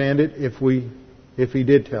understand it if He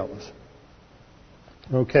did tell us.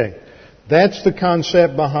 Okay. That's the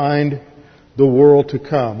concept behind the world to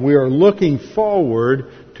come. We are looking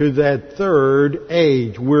forward to that third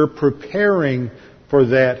age. We're preparing for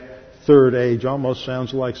that third age. Almost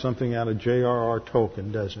sounds like something out of J.R.R.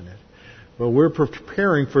 Tolkien, doesn't it? But we're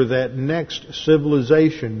preparing for that next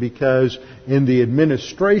civilization, because in the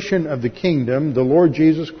administration of the kingdom, the Lord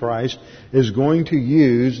Jesus Christ is going to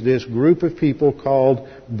use this group of people called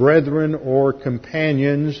brethren or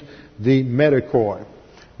companions, the Medikoi.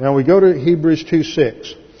 Now we go to Hebrews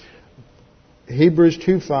 2:6. Hebrews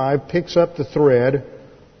 2:5 picks up the thread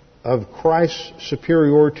of Christ's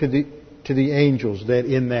superiority to the angels, that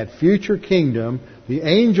in that future kingdom, the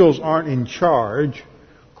angels aren't in charge.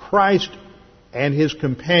 Christ and His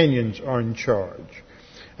companions are in charge.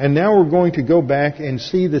 And now we're going to go back and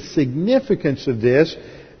see the significance of this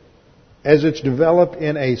as it's developed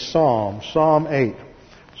in a psalm, Psalm 8.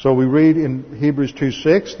 So we read in Hebrews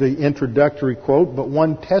 2:6 the introductory quote, "But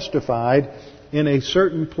one testified in a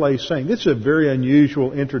certain place saying," this is a very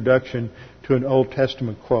unusual introduction to an Old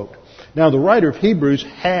Testament quote. Now, the writer of Hebrews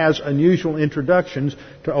has unusual introductions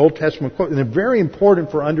to Old Testament quotes, and they're very important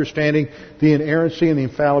for understanding the inerrancy and the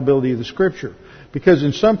infallibility of the Scripture. Because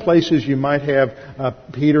in some places you might have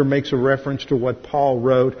Peter makes a reference to what Paul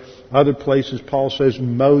wrote. Other places Paul says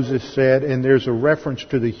Moses said, and there's a reference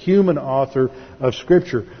to the human author of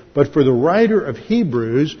Scripture. But for the writer of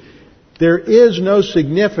Hebrews, there is no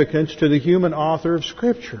significance to the human author of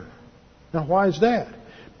Scripture. Now, why is that?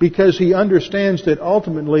 Because he understands that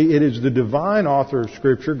ultimately it is the divine author of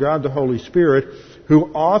Scripture, God the Holy Spirit, who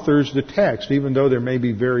authors the text, even though there may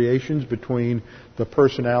be variations between the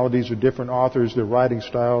personalities of different authors, their writing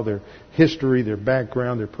style, their history, their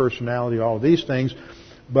background, their personality, all of these things.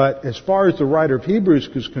 But as far as the writer of Hebrews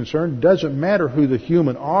is concerned, it doesn't matter who the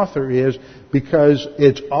human author is, because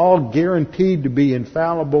it's all guaranteed to be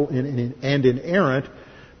infallible and inerrant,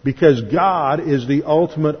 because God is the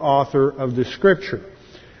ultimate author of the Scripture.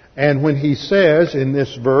 And when he says in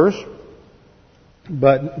this verse,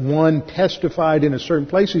 "But one testified in a certain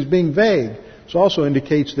place," he's being vague. This also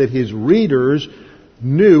indicates that his readers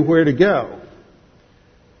knew where to go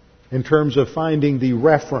in terms of finding the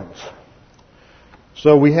reference.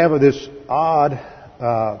 So we have this odd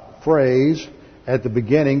phrase at the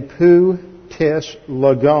beginning, "pu tis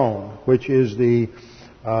logon," which is the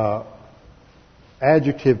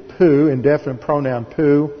adjective pu, indefinite pronoun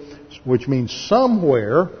pu, which means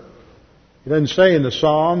somewhere, He doesn't say in the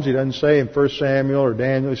Psalms. He doesn't say in 1 Samuel or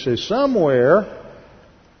Daniel. He says somewhere,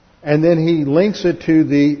 and then he links it to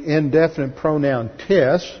the indefinite pronoun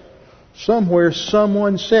tes. Somewhere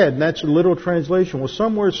someone said, and that's a literal translation. Well,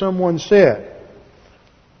 somewhere someone said.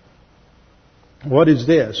 What is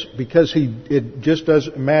this? Because it just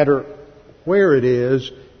doesn't matter where it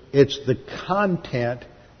is, it's the content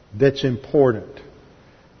that's important.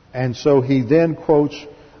 And so he then quotes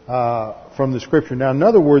from the Scripture. Now,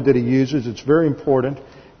 another word that he uses, it's very important,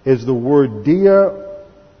 is the word dia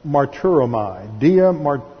martyromai. Dia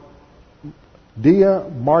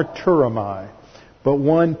martyromai. But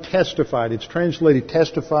one testified. It's translated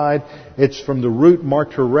testified. It's from the root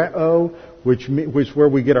martyreo, which is where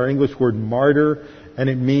we get our English word martyr, and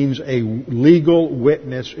it means a legal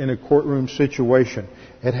witness in a courtroom situation.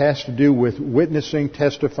 It has to do with witnessing,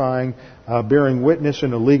 testifying, bearing witness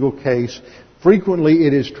in a legal case. Frequently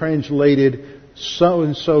it is translated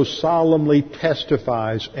so-and-so solemnly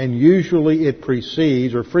testifies, and usually it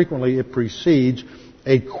precedes, or frequently it precedes,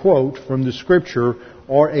 a quote from the Scripture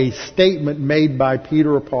or a statement made by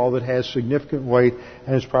Peter or Paul that has significant weight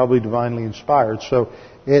and is probably divinely inspired. So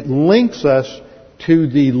it links us to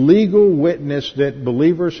the legal witness that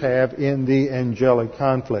believers have in the angelic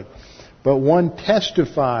conflict. But one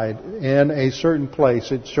testified in a certain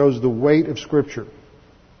place. It shows the weight of Scripture.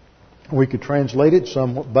 We could translate it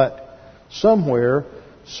but somewhere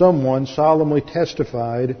someone solemnly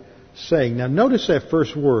testified saying. Now notice that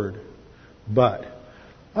first word, but.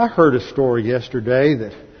 I heard a story yesterday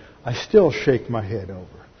that I still shake my head over.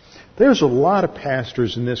 There's a lot of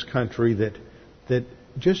pastors in this country that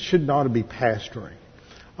just should not be pastoring.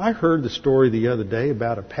 I heard the story the other day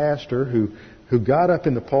about a pastor who got up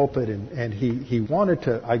in the pulpit and he wanted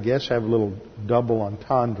to, I guess, have a little double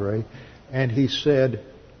entendre, and he said,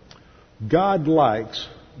 God likes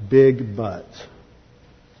big butts.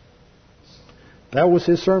 That was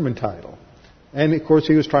his sermon title. And of course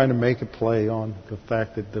he was trying to make a play on the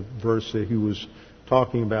fact that the verse that he was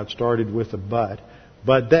talking about started with a but.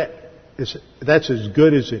 But that's as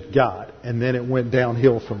good as it got. And then it went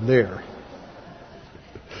downhill from there.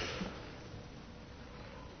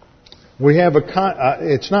 We have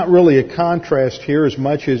it's not really a contrast here as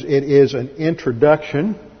much as it is an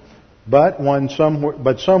introduction. But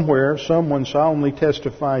somewhere someone solemnly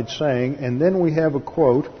testified saying, and then we have a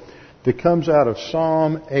quote that comes out of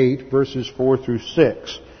Psalm 8, verses 4 through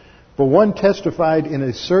 6. For one testified in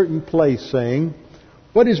a certain place, saying,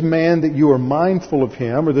 what is man that you are mindful of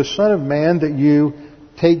him, or the son of man that you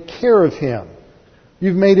take care of him?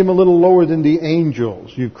 You've made him a little lower than the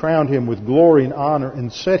angels. You've crowned him with glory and honor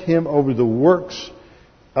and set him over the works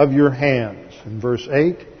of your hands. In verse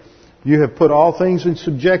 8, you have put all things in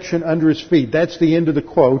subjection under his feet. That's the end of the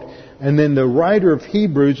quote. And then the writer of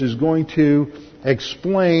Hebrews is going to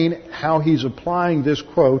explain how he's applying this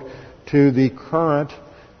quote to his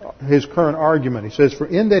current argument. He says, for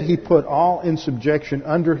in that he put all in subjection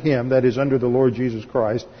under him, that is under the Lord Jesus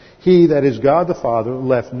Christ, he, that is God the Father,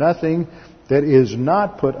 left nothing that is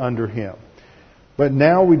not put under him. But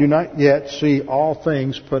now we do not yet see all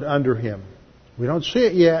things put under him. We don't see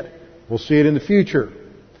it yet. We'll see it in the future.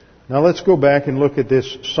 Now let's go back and look at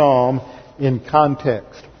this psalm in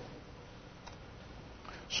context.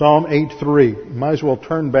 Psalm 8:3. Might as well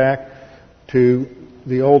turn back to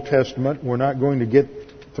the Old Testament. We're not going to get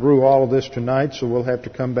through all of this tonight, so we'll have to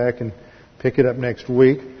come back and pick it up next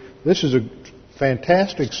week. This is a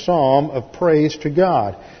fantastic psalm of praise to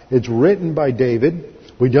God. It's written by David.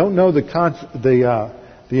 We don't know the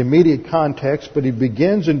immediate context, but he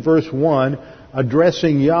begins in verse 1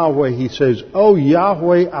 addressing Yahweh. He says, O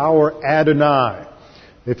Yahweh our Adonai.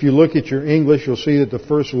 If you look at your English, you'll see that the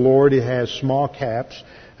first Lord, it has small caps,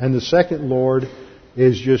 and the second Lord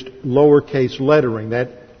is just lowercase lettering. That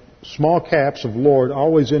small caps of Lord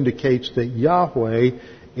always indicates that Yahweh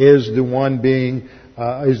is the one being,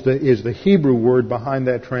 is the Hebrew word behind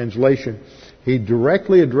that translation. He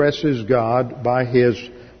directly addresses God by his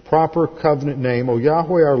proper covenant name. O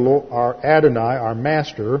Yahweh our Adonai, our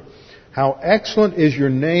Master, how excellent is your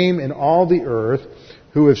name in all the earth,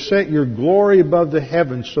 who have set your glory above the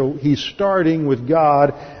heavens. So he's starting with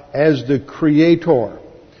God as the Creator.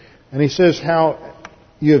 And he says how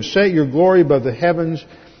you have set your glory above the heavens,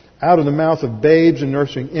 out of the mouth of babes and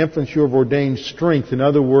nursing infants you have ordained strength. In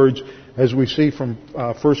other words, as we see from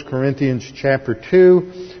 1 Corinthians chapter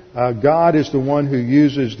 2, God is the one who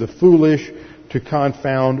uses the foolish to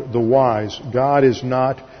confound the wise. God is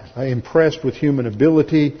not impressed with human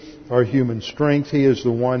ability or human strength. He is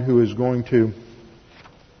the one who is going to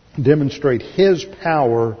demonstrate His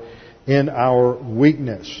power in our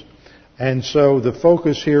weakness. And so the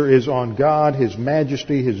focus here is on God, His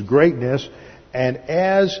majesty, His greatness. And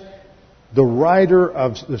as the writer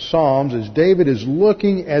of the Psalms, as David is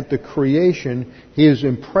looking at the creation, he is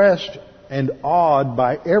impressed and awed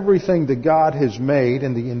by everything that God has made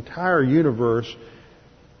in the entire universe.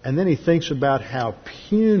 And then he thinks about how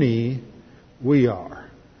puny we are,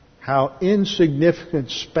 how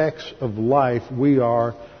insignificant specks of life we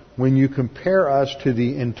are when you compare us to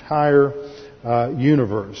the entire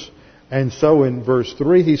universe. And so in verse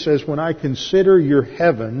 3 he says, when I consider your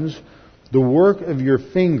heavens, the work of your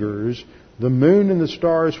fingers, the moon and the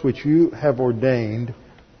stars which you have ordained,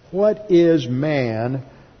 what is man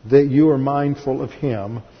that you are mindful of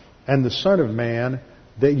him, and the Son of Man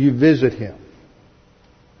that you visit him?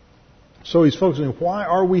 So he's focusing on why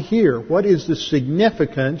are we here? What is the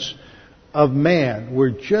significance of man? We're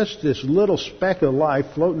just this little speck of life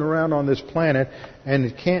floating around on this planet, and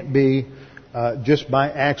it can't be just by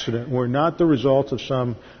accident. We're not the result of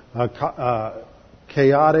some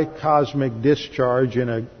chaotic cosmic discharge in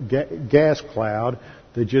a gas cloud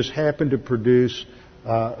that just happened to produce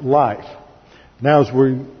life. Now, as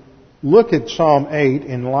we look at Psalm 8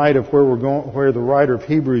 in light of where we're going, where the writer of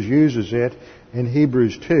Hebrews uses it in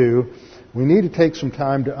Hebrews 2, we need to take some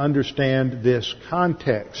time to understand this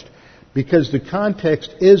context, because the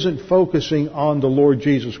context isn't focusing on the Lord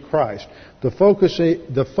Jesus Christ. The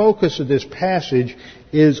focus of this passage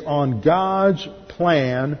is on God's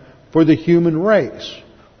plan for the human race.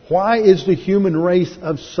 Why is the human race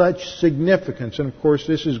of such significance? And of course,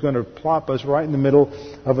 this is going to plop us right in the middle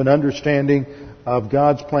of an understanding of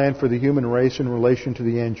God's plan for the human race in relation to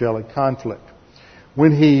the angelic conflict.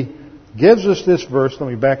 When he gives us this verse, let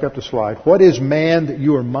me back up the slide. What is man that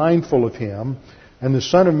you are mindful of him, and the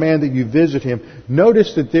Son of Man that you visit him?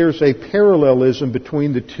 Notice that there's a parallelism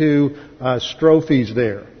between the two strophes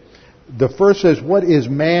there. The first says, what is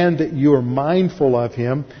man that you are mindful of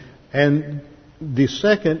him? And the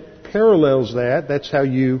second parallels that. That's how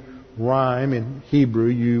you rhyme in Hebrew.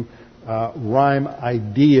 You rhyme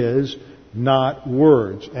ideas, not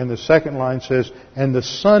words. And the second line says, and the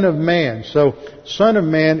Son of Man. So, Son of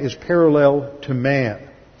Man is parallel to man.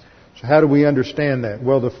 So how do we understand that?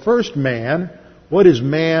 Well, the first man, what is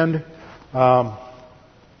man that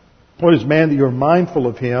you're mindful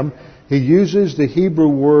of him? He uses the Hebrew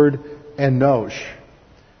word enosh,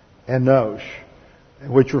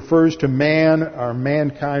 which refers to man or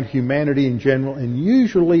mankind, humanity in general, and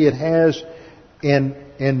usually it has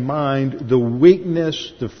in mind the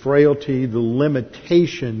weakness, the frailty, the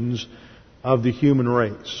limitations of the human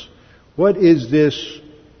race. What is this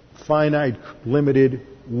finite, limited,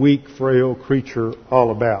 weak, frail creature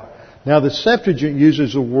all about? Now the Septuagint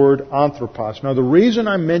uses the word anthropos. Now the reason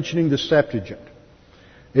I'm mentioning the Septuagint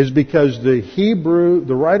is because the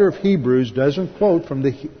writer of Hebrews doesn't quote from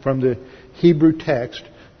the Hebrew text,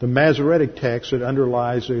 the Masoretic text that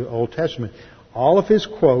underlies the Old Testament. All of his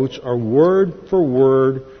quotes are word for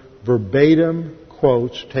word, verbatim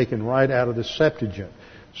quotes taken right out of the Septuagint.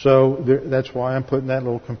 So that's why I'm putting that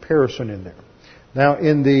little comparison in there. Now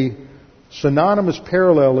in the synonymous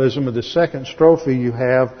parallelism of the second strophe you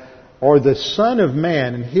have, or the Son of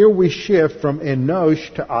Man, and here we shift from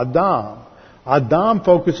Enosh to Adam. Adam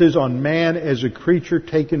focuses on man as a creature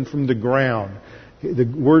taken from the ground. The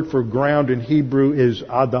word for ground in Hebrew is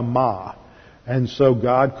Adamah. And so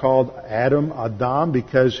God called Adam Adam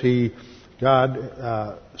because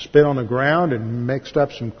God spit on the ground and mixed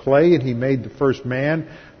up some clay, and he made the first man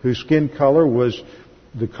whose skin color was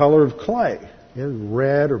the color of clay. It was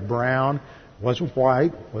red or brown. It wasn't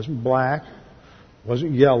white. It wasn't black. It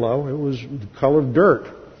wasn't yellow. It was the color of dirt.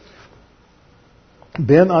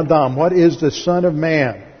 Ben Adam, what is the Son of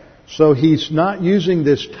Man? So he's not using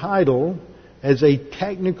this title as a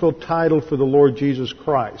technical title for the Lord Jesus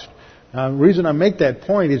Christ. Now, the reason I make that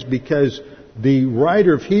point is because the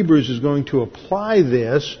writer of Hebrews is going to apply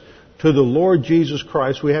this to the Lord Jesus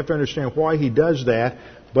Christ. We have to understand why he does that.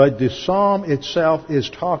 But the psalm itself is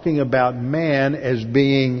talking about man as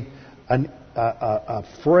being a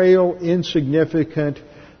frail, insignificant,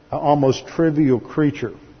 almost trivial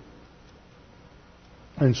creature.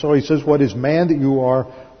 And so he says, what is man that you are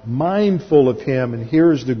mindful of him? And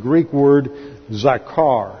here is the Greek word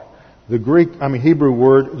zakar. The Hebrew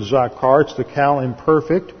word zakar, it's the Cal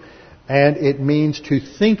imperfect, and it means to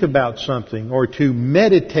think about something or to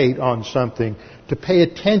meditate on something, to pay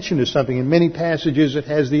attention to something. In many passages it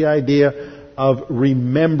has the idea of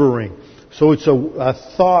remembering. So it's a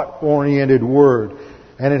thought-oriented word.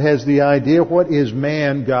 And it has the idea, what is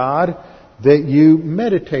man, God, that you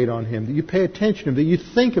meditate on him, that you pay attention to him, that you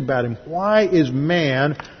think about him. Why is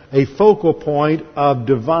man a focal point of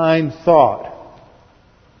divine thought?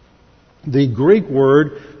 The Greek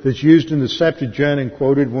word that's used in the Septuagint and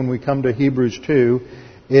quoted when we come to Hebrews 2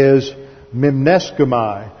 is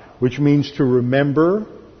mimneskomai, which means to remember,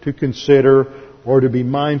 to consider, or to be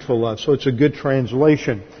mindful of. So it's a good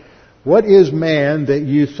translation. What is man that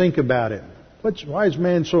you think about him? Why is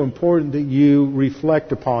man so important that you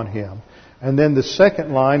reflect upon him? And then the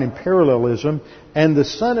second line in parallelism, and the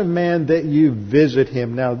Son of Man that you visit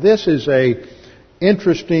him. Now this is a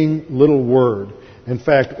interesting little word. In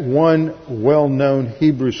fact, one well-known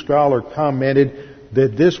Hebrew scholar commented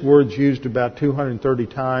that this word's used about 230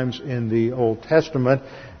 times in the Old Testament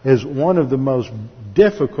is one of the most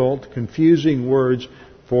difficult, confusing words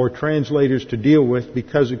for translators to deal with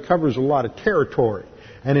because it covers a lot of territory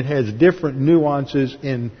and it has different nuances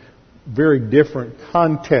in very different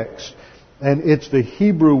contexts. And it's the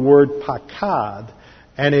Hebrew word pakad,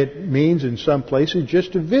 and it means in some places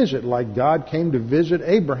just to visit, like God came to visit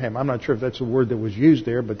Abraham. I'm not sure if that's the word that was used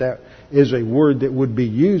there, but that is a word that would be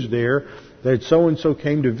used there, that so-and-so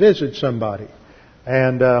came to visit somebody.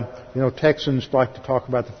 And, Texans like to talk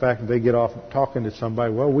about the fact that they get off talking to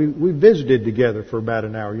somebody. Well, we visited together for about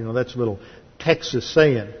an hour. That's a little Texas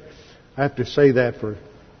saying. I have to say that for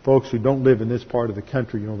folks who don't live in this part of the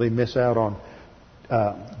country. They miss out on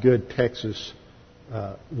good Texas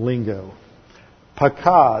lingo.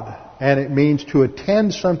 Pakad, and it means to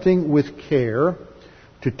attend something with care,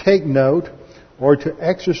 to take note, or to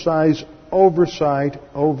exercise oversight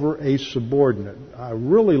over a subordinate. I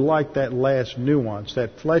really like that last nuance.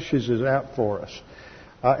 That fleshes it out for us.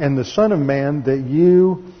 And the Son of Man, that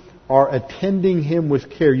you are attending him with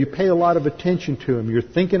care. You pay a lot of attention to him. You're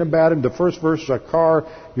thinking about him. The first verse is a car.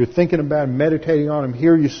 You're thinking about him, meditating on him.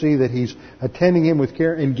 Here you see that he's attending him with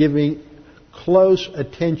care and giving close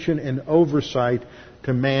attention and oversight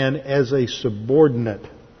to man as a subordinate.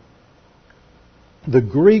 The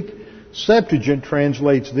Greek Septuagint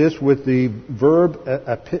translates this with the verb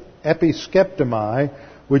episkeptomai,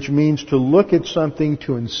 which means to look at something,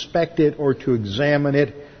 to inspect it, or to examine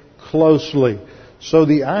it closely. So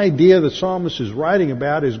the idea the psalmist is writing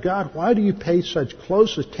about is, God, why do you pay such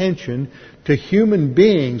close attention to human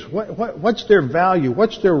beings? What's their value?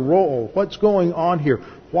 What's their role? What's going on here?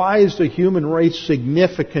 Why is the human race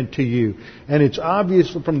significant to you? And it's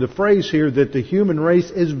obvious from the phrase here that the human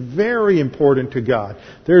race is very important to God.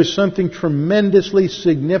 There is something tremendously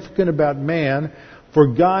significant about man for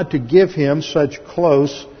God to give him such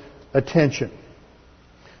close attention.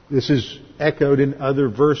 This is echoed in other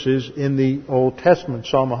verses in the Old Testament.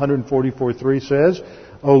 Psalm 144:3 says,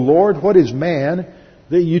 O Lord, what is man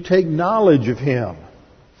that you take knowledge of him?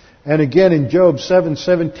 And again in Job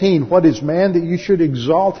 7:17, what is man that you should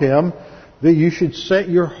exalt him, that you should set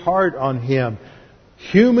your heart on him?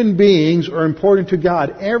 Human beings are important to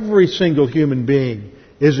God. Every single human being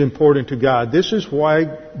is important to God. This is why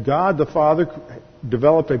God the Father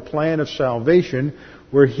developed a plan of salvation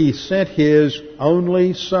where He sent His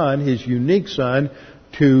only Son, His unique Son,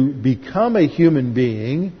 to become a human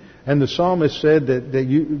being. And the psalmist said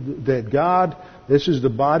that God, this is the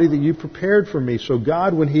body that you prepared for me. So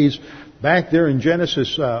God, when He's back there in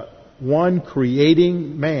Genesis 1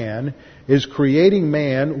 creating man, is creating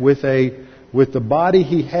man with the body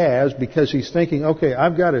He has, because He's thinking, okay,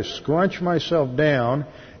 I've got to scrunch myself down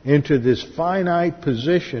into this finite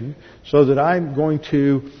position so that I'm going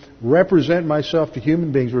to represent myself to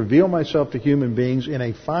human beings, reveal myself to human beings in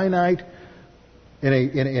a finite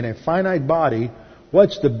body.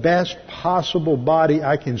 What's the best possible body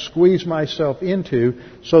I can squeeze myself into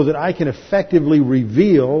so that I can effectively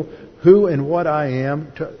reveal who and what I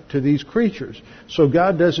am to these creatures? So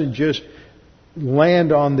God doesn't just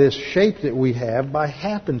land on this shape that we have by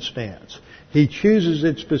happenstance. He chooses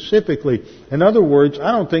it specifically. In other words,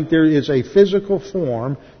 I don't think there is a physical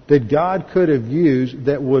form that God could have used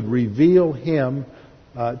that would reveal Him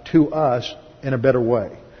to us in a better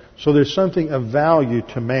way. So there's something of value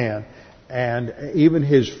to man. And even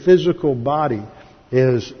his physical body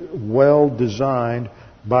is well designed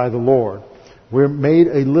by the Lord. We're made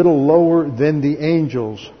a little lower than the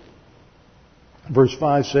angels. Verse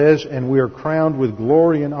 5 says, and we are crowned with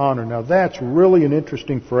glory and honor. Now that's really an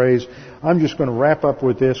interesting phrase. I'm just going to wrap up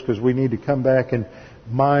with this because we need to come back and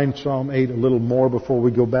mine Psalm 8 a little more before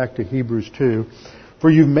we go back to Hebrews 2. For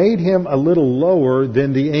you've made him a little lower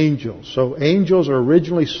than the angels. So angels are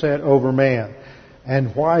originally set over man.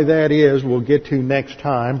 And why that is, we'll get to next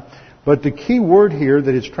time. But the key word here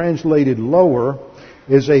that is translated lower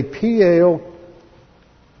is a PL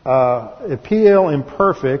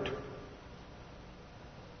imperfect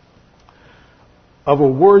of a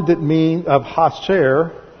word that means of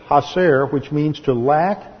haser, which means to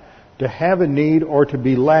lack, to have a need, or to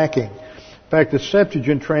be lacking. fact, the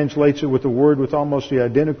Septuagint translates it with a word with almost the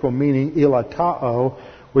identical meaning, ilatao,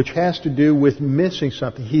 which has to do with missing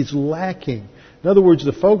something. He's lacking. In other words,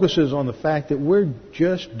 the focus is on the fact that we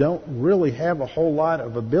just don't really have a whole lot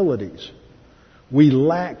of abilities. We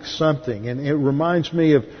lack something. And it reminds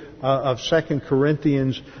me of 2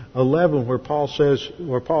 Corinthians 11, where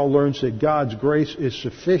Paul learns that God's grace is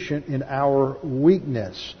sufficient in our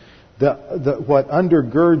weakness. What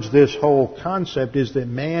undergirds this whole concept is that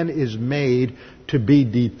man is made to be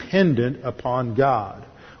dependent upon God.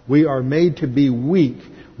 We are made to be weak.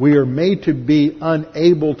 We are made to be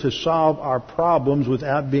unable to solve our problems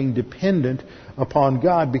without being dependent upon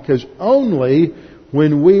God, because only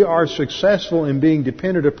when we are successful in being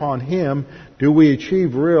dependent upon Him do we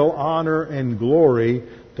achieve real honor and glory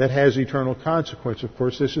that has eternal consequence. Of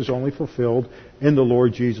course, this is only fulfilled in the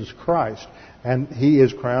Lord Jesus Christ. And He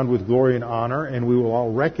is crowned with glory and honor, and we will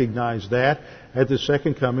all recognize that at the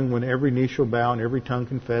second coming, when every knee shall bow and every tongue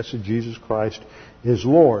confess that Jesus Christ is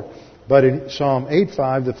Lord. But in Psalm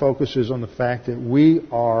 8:5, the focus is on the fact that we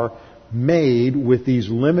are made with these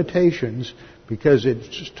limitations because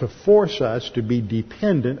it's to force us to be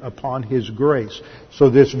dependent upon His grace. So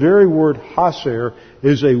this very word haser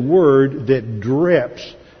is a word that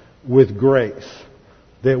drips with grace.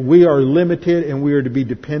 That we are limited and we are to be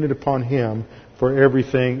dependent upon Him for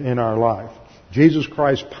everything in our life. Jesus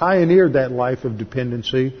Christ pioneered that life of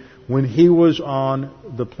dependency when He was on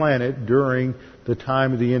the planet during the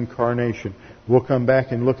time of the Incarnation. We'll come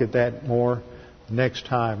back and look at that more next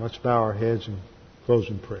time. Let's bow our heads and close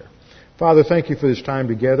in prayer. Father, thank You for this time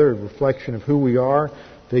together, a reflection of who we are,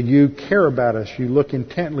 that You care about us, You look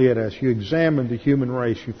intently at us, You examine the human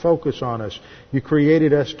race, You focus on us, You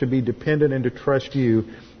created us to be dependent and to trust You,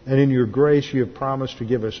 and in Your grace You have promised to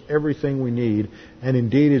give us everything we need, and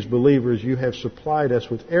indeed as believers You have supplied us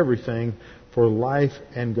with everything for life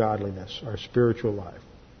and godliness, our spiritual life.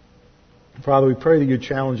 Father, we pray that You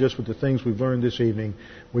challenge us with the things we've learned this evening.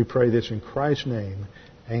 We pray this in Christ's name.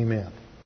 Amen.